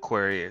you,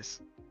 Aquarius,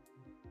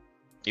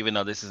 even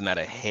though this is not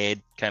a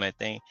head kind of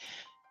thing,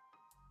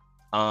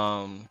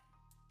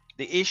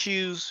 the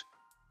issues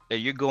that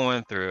you're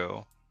going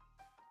through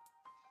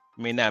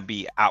may not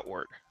be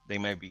outward. They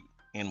may be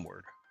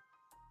inward.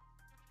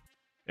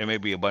 There may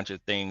be a bunch of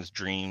things,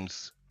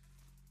 dreams,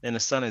 and the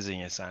sun is in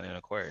your sign in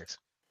Aquarius.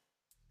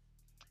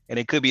 And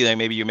it could be that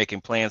maybe you're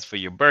making plans for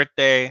your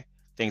birthday.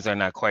 Things are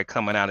not quite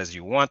coming out as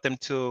you want them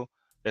to.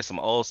 There's some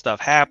old stuff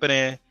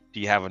happening. Do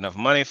you have enough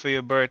money for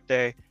your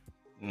birthday?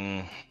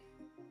 This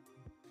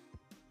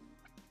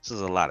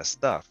is a lot of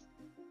stuff.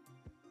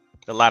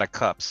 A lot of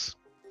cups.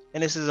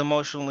 And this is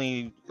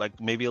emotionally, like,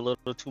 maybe a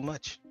little too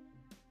much.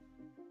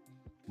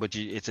 But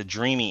it's a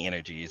dreamy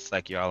energy. It's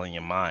like you're all in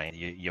your mind.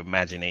 Your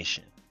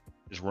imagination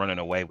is running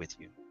away with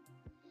you.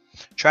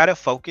 Try to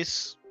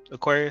focus,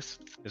 Aquarius,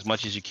 as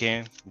much as you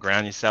can.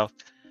 Ground yourself.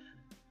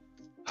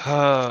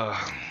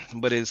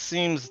 But it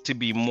seems to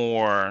be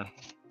more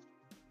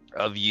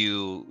of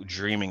you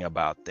dreaming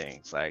about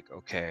things. Like,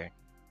 okay.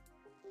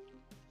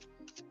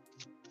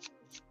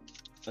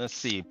 Let's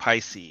see.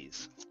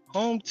 Pisces.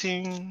 Home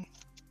team.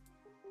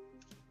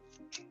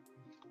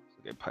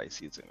 Look at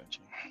Pisces energy.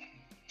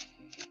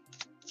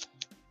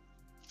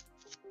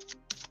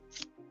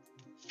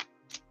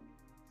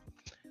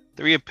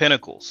 Three of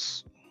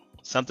Pentacles.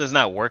 Something's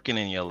not working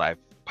in your life,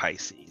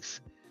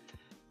 Pisces.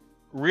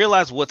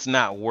 Realize what's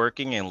not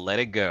working and let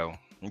it go.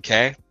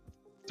 Okay?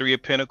 Three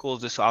of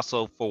Pentacles. This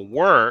also for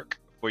work,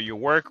 for your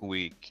work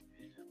week.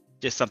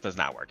 Just something's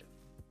not working.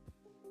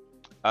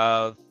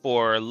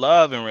 For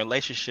love and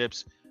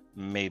relationships,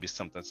 maybe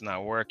something's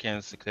not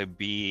working. So it could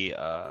be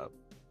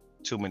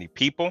too many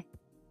people.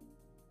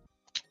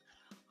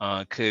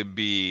 Could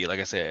be,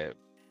 like I said,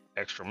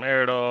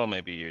 extramarital.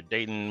 Maybe you're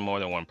dating more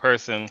than one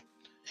person.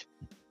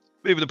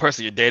 Maybe the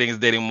person you're dating is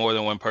dating more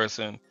than one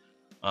person.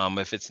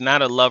 If it's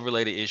not a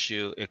love-related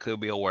issue, it could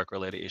be a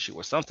work-related issue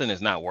where something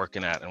is not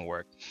working out in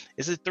work.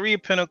 Is it Three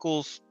of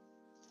Pentacles?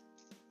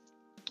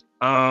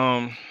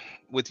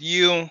 With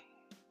you,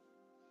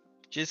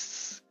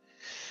 just...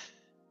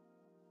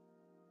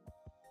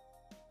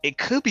 It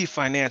could be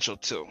financial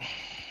too.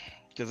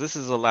 Because this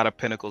is a lot of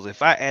pentacles.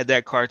 If I add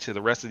that card to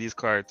the rest of these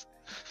cards,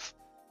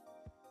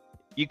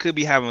 you could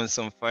be having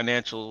some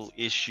financial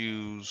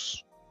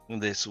issues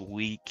this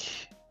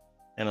week.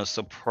 And a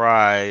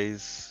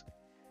surprise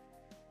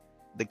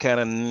They kind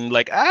of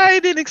like, I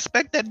didn't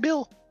expect that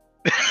bill.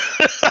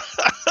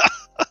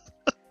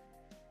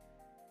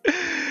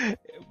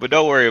 But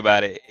don't worry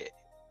about it.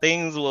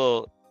 Things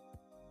will.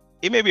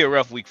 It may be a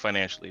rough week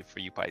financially for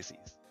you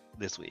Pisces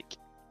this week.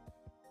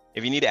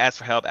 If you need to ask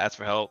for help, ask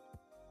for help.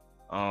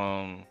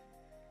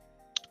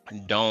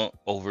 Don't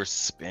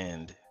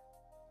overspend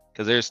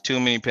because there's too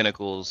many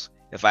pentacles.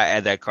 If I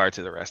add that card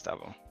to the rest of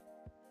them,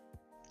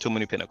 too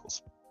many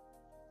pentacles.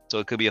 So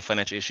it could be a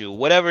financial issue.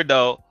 Whatever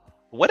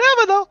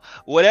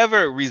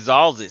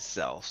resolves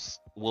itself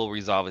will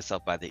resolve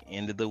itself by the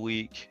end of the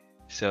week.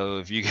 So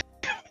if you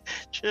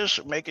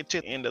just make it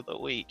to the end of the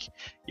week,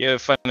 your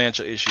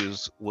financial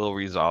issues will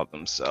resolve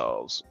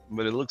themselves.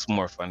 But it looks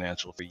more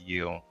financial for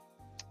you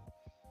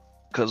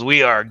because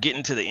we are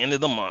getting to the end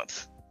of the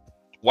month.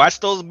 Watch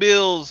those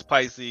bills,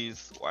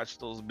 Pisces. Watch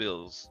those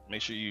bills.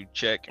 Make sure you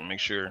check and make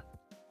sure.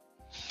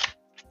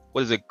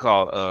 What is it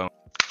called?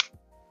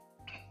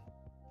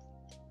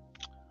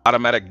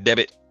 Automatic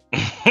debit.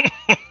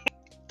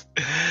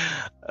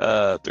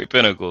 Three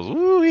pentacles.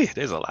 Woo,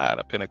 there's a lot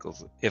of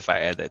pentacles if I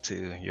add that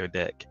to your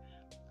deck.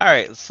 All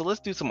right, so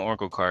let's do some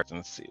oracle cards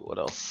and see what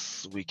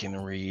else we can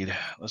read.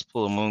 Let's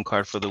pull a moon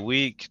card for the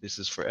week. This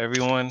is for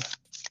everyone.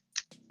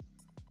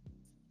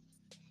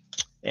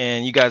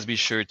 And you guys be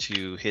sure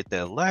to hit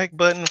that like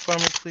button for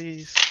me,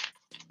 please.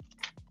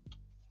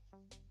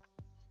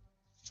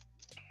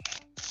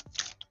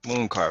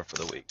 Moon card for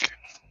the week.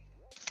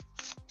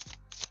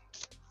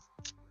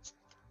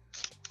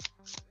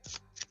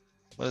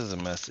 What is the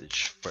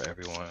message for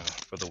everyone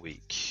for the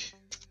week?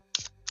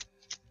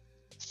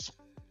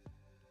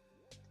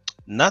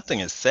 Nothing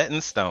is set in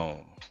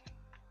stone.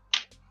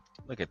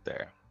 Look at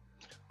there.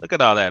 Look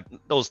at all that.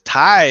 Those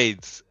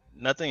tides.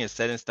 Nothing is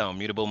set in stone.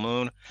 Mutable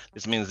moon.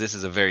 This means this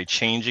is a very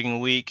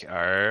changing week.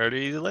 I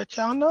already let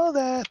y'all know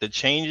that. The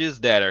changes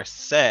that are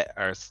set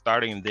are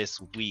starting this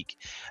week.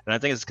 And I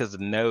think it's because of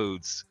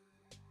nodes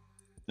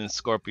in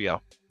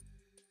Scorpio.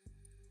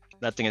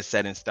 Nothing is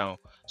set in stone.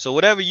 So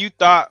whatever you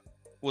thought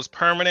was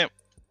permanent,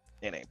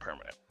 it ain't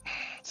permanent.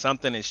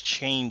 Something is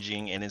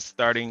changing and it's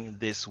starting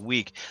this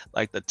week,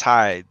 like the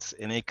tides.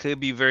 And it could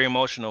be very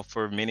emotional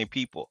for many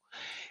people.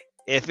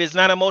 If it's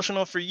not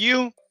emotional for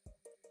you,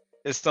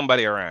 it's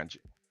somebody around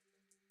you.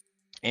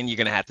 And you're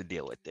going to have to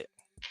deal with it.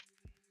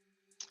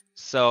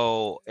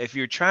 So if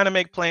you're trying to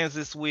make plans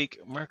this week,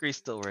 Mercury's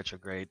still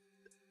retrograde.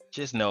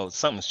 Just know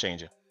something's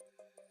changing.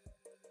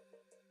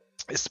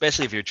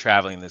 Especially if you're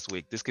traveling this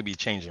week. This could be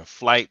changing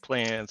flight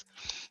plans,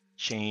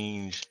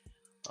 change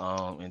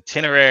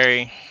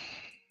itinerary,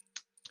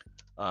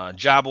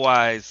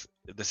 job-wise.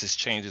 This is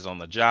changes on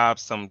the job.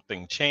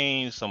 Something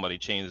changed. Somebody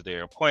changed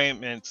their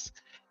appointments.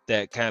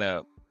 That kind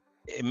of,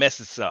 it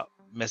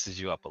messes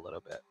you up a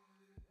little bit.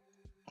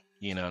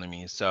 You know what I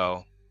mean?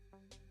 So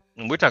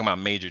we're talking about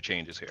major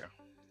changes here.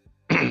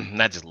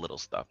 Not just little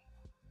stuff,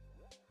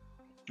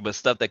 but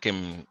stuff that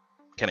can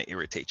kind of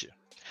irritate you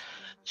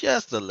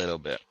just a little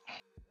bit.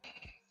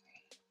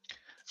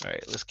 All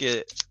right, let's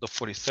get the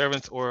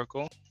 47th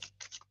oracle.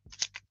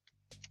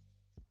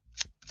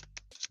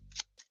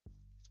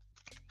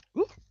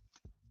 Ooh.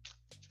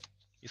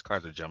 These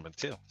cards are jumping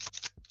too.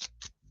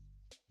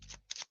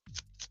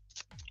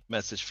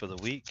 Message for the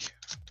week.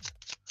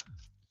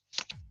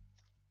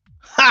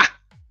 Ha!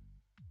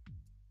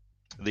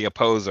 The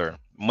opposer.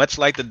 Much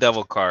like the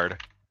devil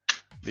card,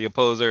 the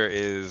opposer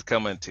is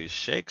coming to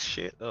shake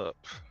shit up.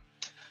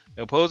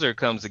 The opposer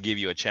comes to give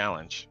you a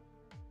challenge.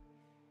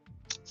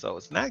 So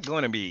it's not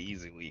going to be an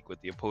easy week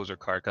with the opposer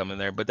card coming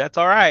there, but that's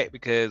all right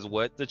because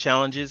what the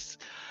challenge is,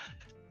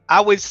 I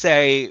would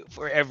say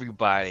for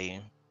everybody,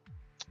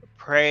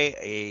 pray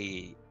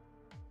a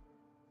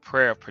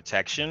prayer of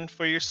protection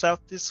for yourself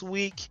this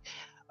week.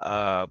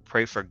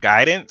 Pray for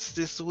guidance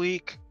this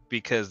week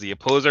because the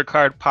opposer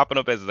card popping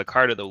up as the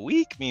card of the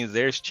week means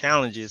there's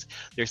challenges.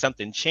 There's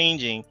something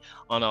changing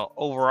on an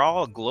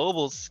overall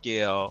global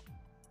scale.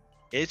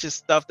 It's just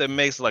stuff that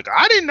makes like,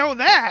 I didn't know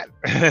that.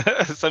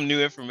 Some new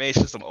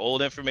information, some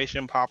old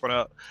information popping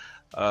up.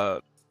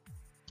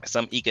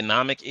 Some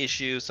economic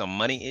issues, some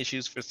money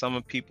issues for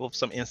some people,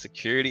 some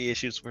insecurity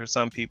issues for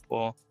some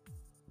people.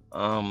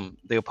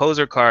 The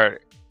opposer card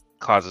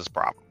causes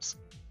problems.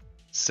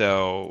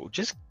 So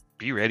just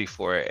be ready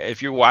for it.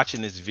 If you're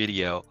watching this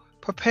video,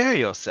 prepare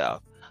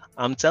yourself.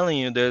 I'm telling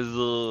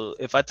you,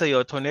 if I tell you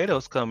a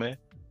tornado's coming,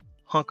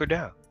 hunker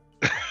down.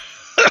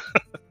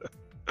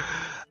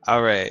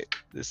 All right,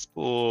 let's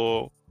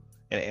pull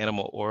an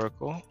animal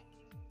oracle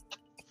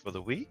for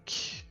the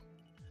week.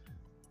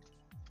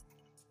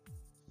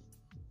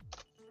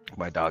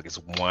 My dog is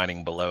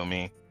whining below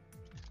me.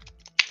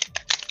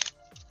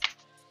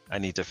 I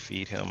need to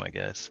feed him, I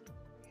guess.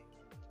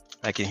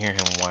 I can hear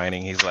him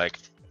whining. He's like,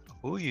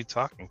 who are you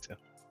talking to?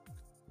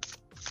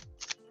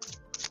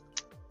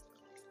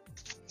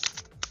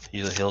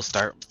 He'll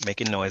start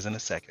making noise in a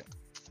second.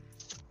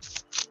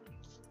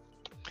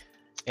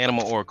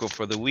 Animal oracle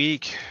for the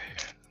week.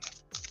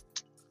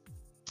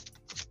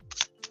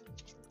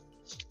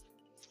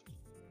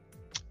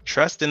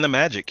 Trust in the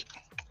magic.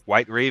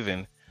 White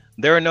Raven.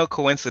 There are no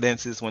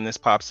coincidences when this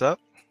pops up.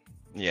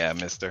 Yeah,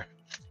 mister.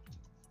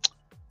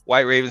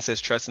 White Raven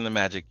says, trust in the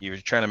magic. You're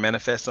trying to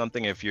manifest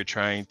something. If you're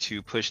trying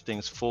to push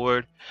things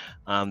forward,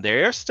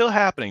 they're still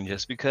happening.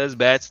 Just because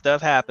bad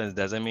stuff happens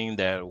doesn't mean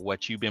that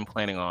what you've been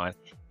planning on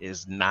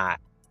is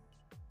not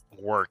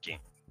working.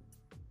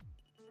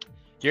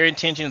 Your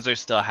intentions are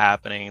still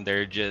happening.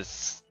 There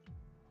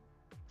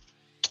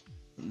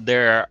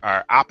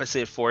are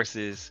opposite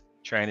forces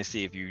trying to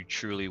see if you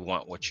truly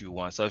want what you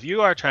want. So if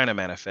you are trying to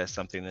manifest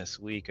something this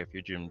week, if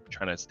you're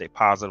trying to stay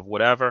positive,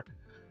 whatever,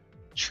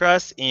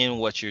 trust in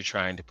what you're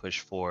trying to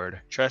push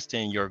forward. Trust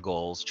in your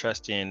goals.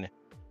 Trust in,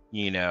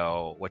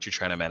 what you're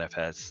trying to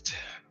manifest.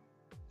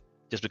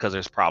 Just because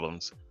there's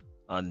problems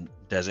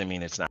doesn't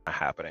mean it's not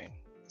happening.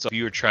 So if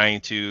you're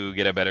trying to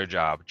get a better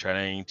job,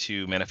 trying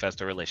to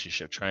manifest a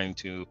relationship, trying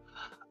to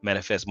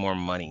manifest more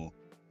money,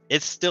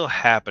 it's still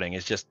happening.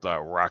 It's just a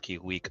rocky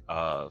week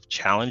of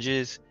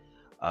challenges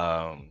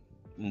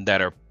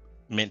that are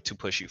meant to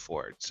push you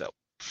forward. So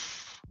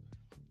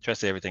trust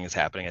that everything is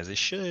happening as it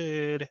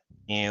should.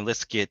 And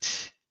let's I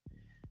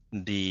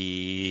want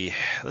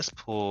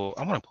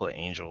to pull an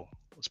angel.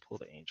 Let's pull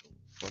the angel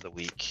for the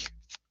week.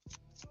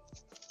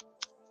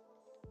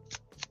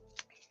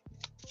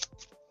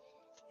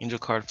 Angel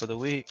card for the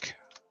week.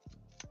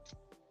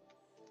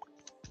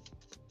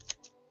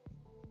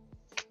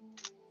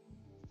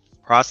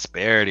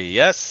 Prosperity.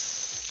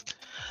 Yes.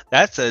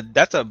 That's a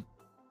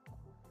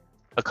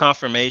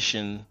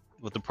confirmation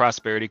with the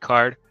prosperity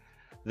card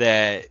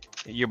that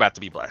you're about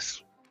to be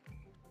blessed.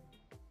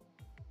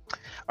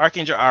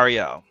 Archangel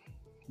Ariel.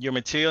 Your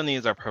material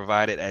needs are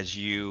provided as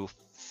you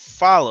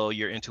follow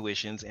your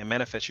intuitions and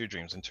manifest your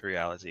dreams into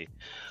reality.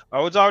 I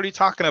was already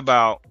talking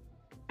about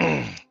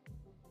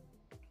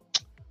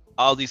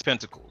all these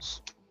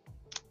pentacles.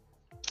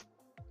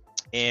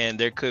 And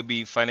there could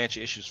be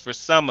financial issues for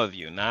some of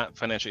you, not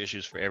financial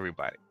issues for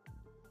everybody.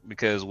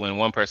 Because when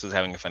one person is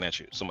having a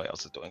financial issue, somebody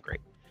else is doing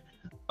great.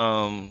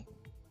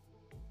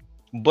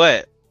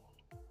 But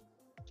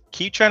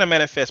keep trying to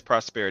manifest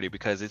prosperity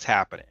because it's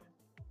happening.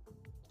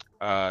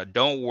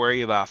 Don't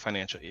worry about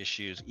financial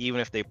issues, even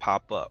if they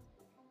pop up.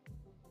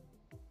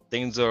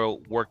 Things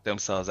will work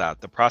themselves out.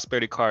 The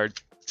prosperity card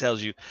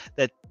tells you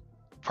that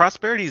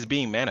prosperity is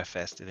being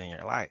manifested in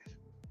your life.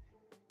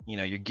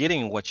 You're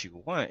getting what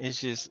you want.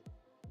 It's just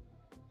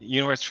the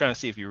universe trying to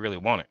see if you really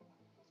want it.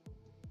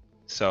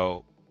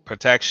 So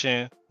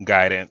protection,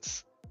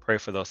 guidance, pray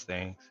for those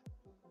things.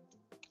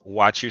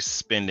 Watch your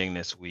spending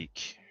this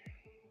week.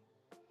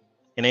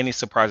 And any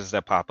surprises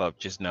that pop up,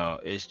 just know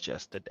it's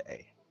just a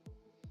day.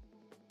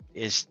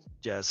 It's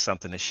just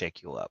something to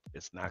shake you up.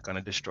 It's not going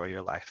to destroy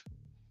your life.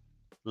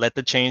 Let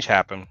the change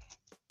happen.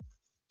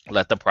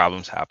 Let the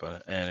problems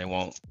happen,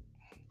 and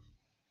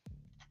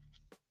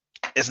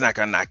it's not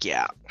going to knock you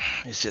out.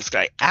 It's just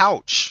like,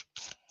 ouch.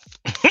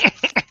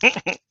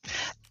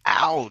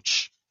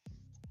 Ouch.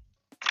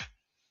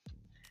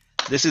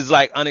 This is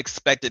like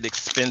unexpected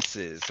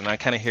expenses, and I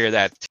kind of hear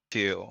that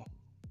too.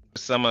 For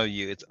some of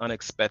you, it's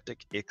unexpected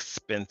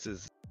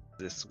expenses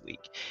this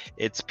week.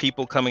 It's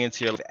people coming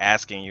into your life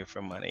asking you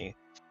for money.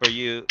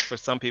 For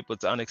some people,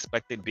 it's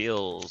unexpected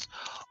bills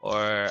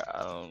or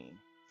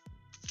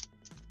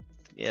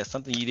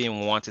something you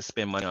didn't want to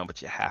spend money on,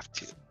 but you have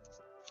to.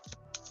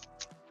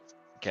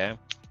 Okay,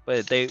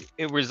 but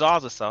it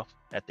resolves itself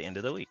at the end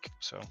of the week.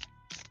 So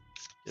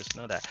just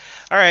know that.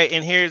 All right,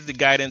 and here's the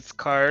guidance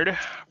card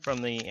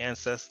from the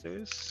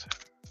ancestors.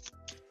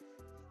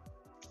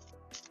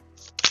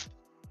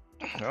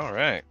 All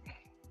right.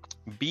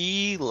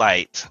 Be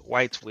light,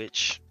 White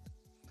Witch.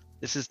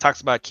 This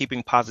talks about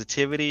keeping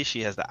positivity.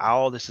 She has the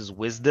owl. This is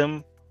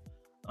wisdom.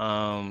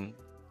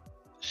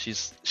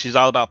 She's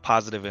all about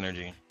positive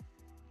energy.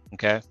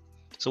 Okay.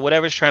 So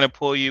whatever's trying to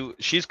pull you,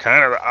 she's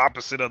kind of the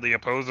opposite of the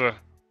opposer.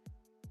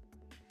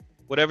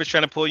 Whatever's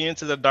trying to pull you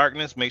into the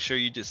darkness, make sure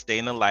you just stay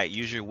in the light.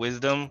 Use your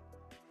wisdom.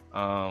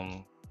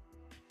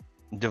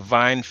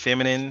 Divine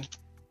feminine.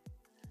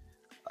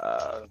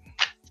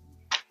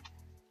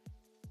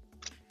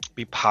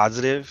 Be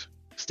positive.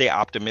 Stay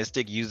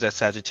optimistic. Use that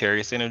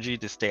Sagittarius energy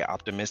to stay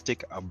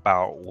optimistic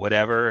about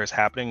whatever is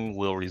happening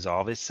will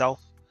resolve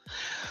itself.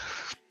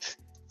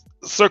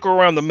 Circle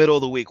around the middle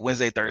of the week,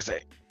 Wednesday,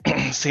 Thursday.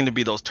 Seem to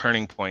be those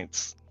turning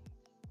points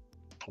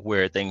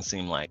where things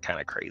seem like kind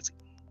of crazy.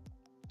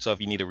 So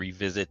if you need to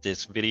revisit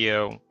this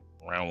video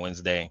around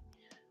Wednesday,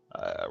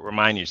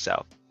 remind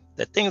yourself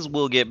that things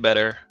will get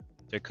better.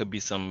 There could be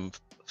some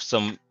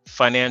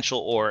financial,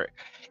 or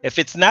if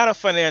it's not a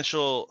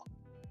financial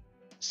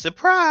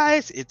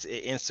surprise, it's an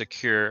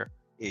insecure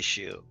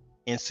issue,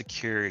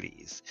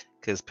 insecurities,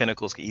 because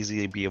Pentacles can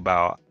easily be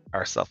about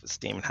our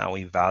self-esteem and how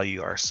we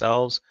value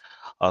ourselves,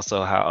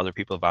 also how other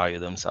people value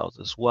themselves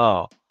as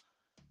well.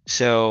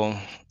 So,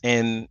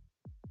 and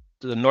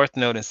the North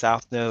Node and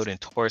South Node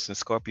and Taurus and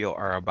Scorpio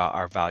are about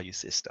our value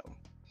system.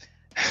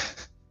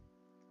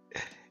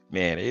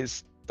 Man,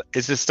 it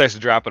just starts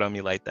dropping on me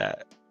like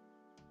that.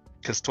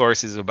 Because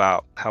Taurus is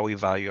about how we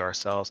value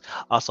ourselves,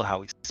 also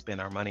how we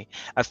spend our money.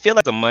 I feel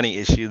like the money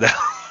issue though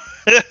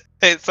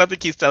Something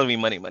keeps telling me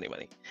money, money,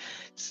 money.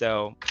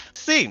 So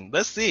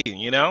let's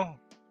see,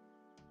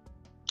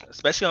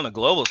 especially on a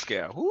global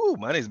scale. Whoo,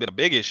 money's been a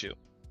big issue.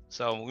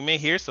 So we may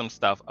hear some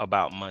stuff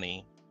about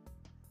money,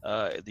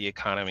 the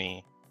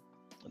economy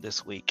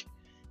this week,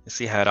 and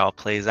see how it all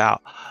plays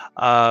out.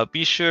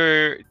 Be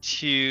sure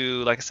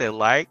to, like I said,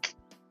 like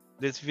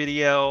this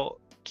video.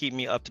 Keep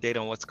me up to date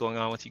on what's going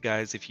on with you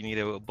guys. If you need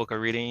a book or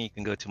reading, you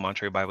can go to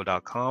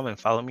MontereyBible.com and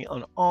follow me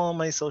on all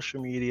my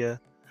social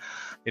media.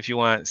 If you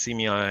want, see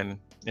me on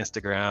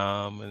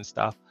Instagram and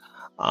stuff,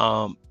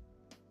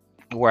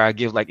 where I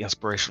give like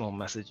inspirational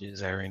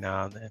messages every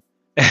now and then.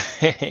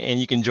 And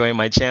you can join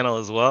my channel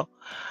as well,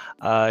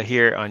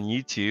 here on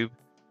YouTube,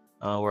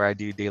 where I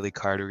do daily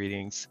card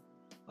readings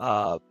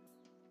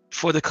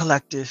for the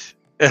collective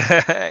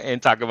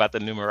and talk about the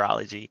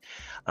numerology.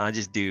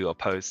 Just do a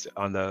post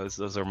on those.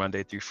 Those are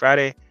Monday through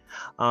Friday.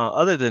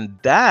 Other than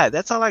that,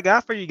 that's all I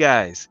got for you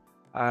guys.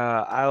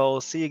 I will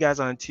see you guys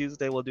on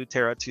Tuesday. We'll do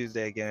Tarot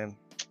Tuesday again,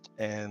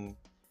 and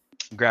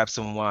grab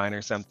some wine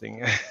or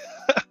something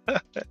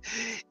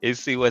and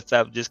see what's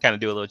up. Just kind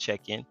of do a little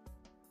check-in.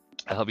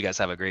 I hope you guys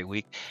have a great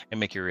week and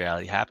make your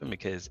reality happen,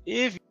 because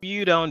if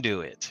you don't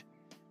do it,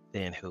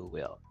 then who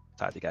will?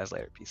 Talk to you guys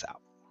later. Peace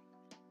out.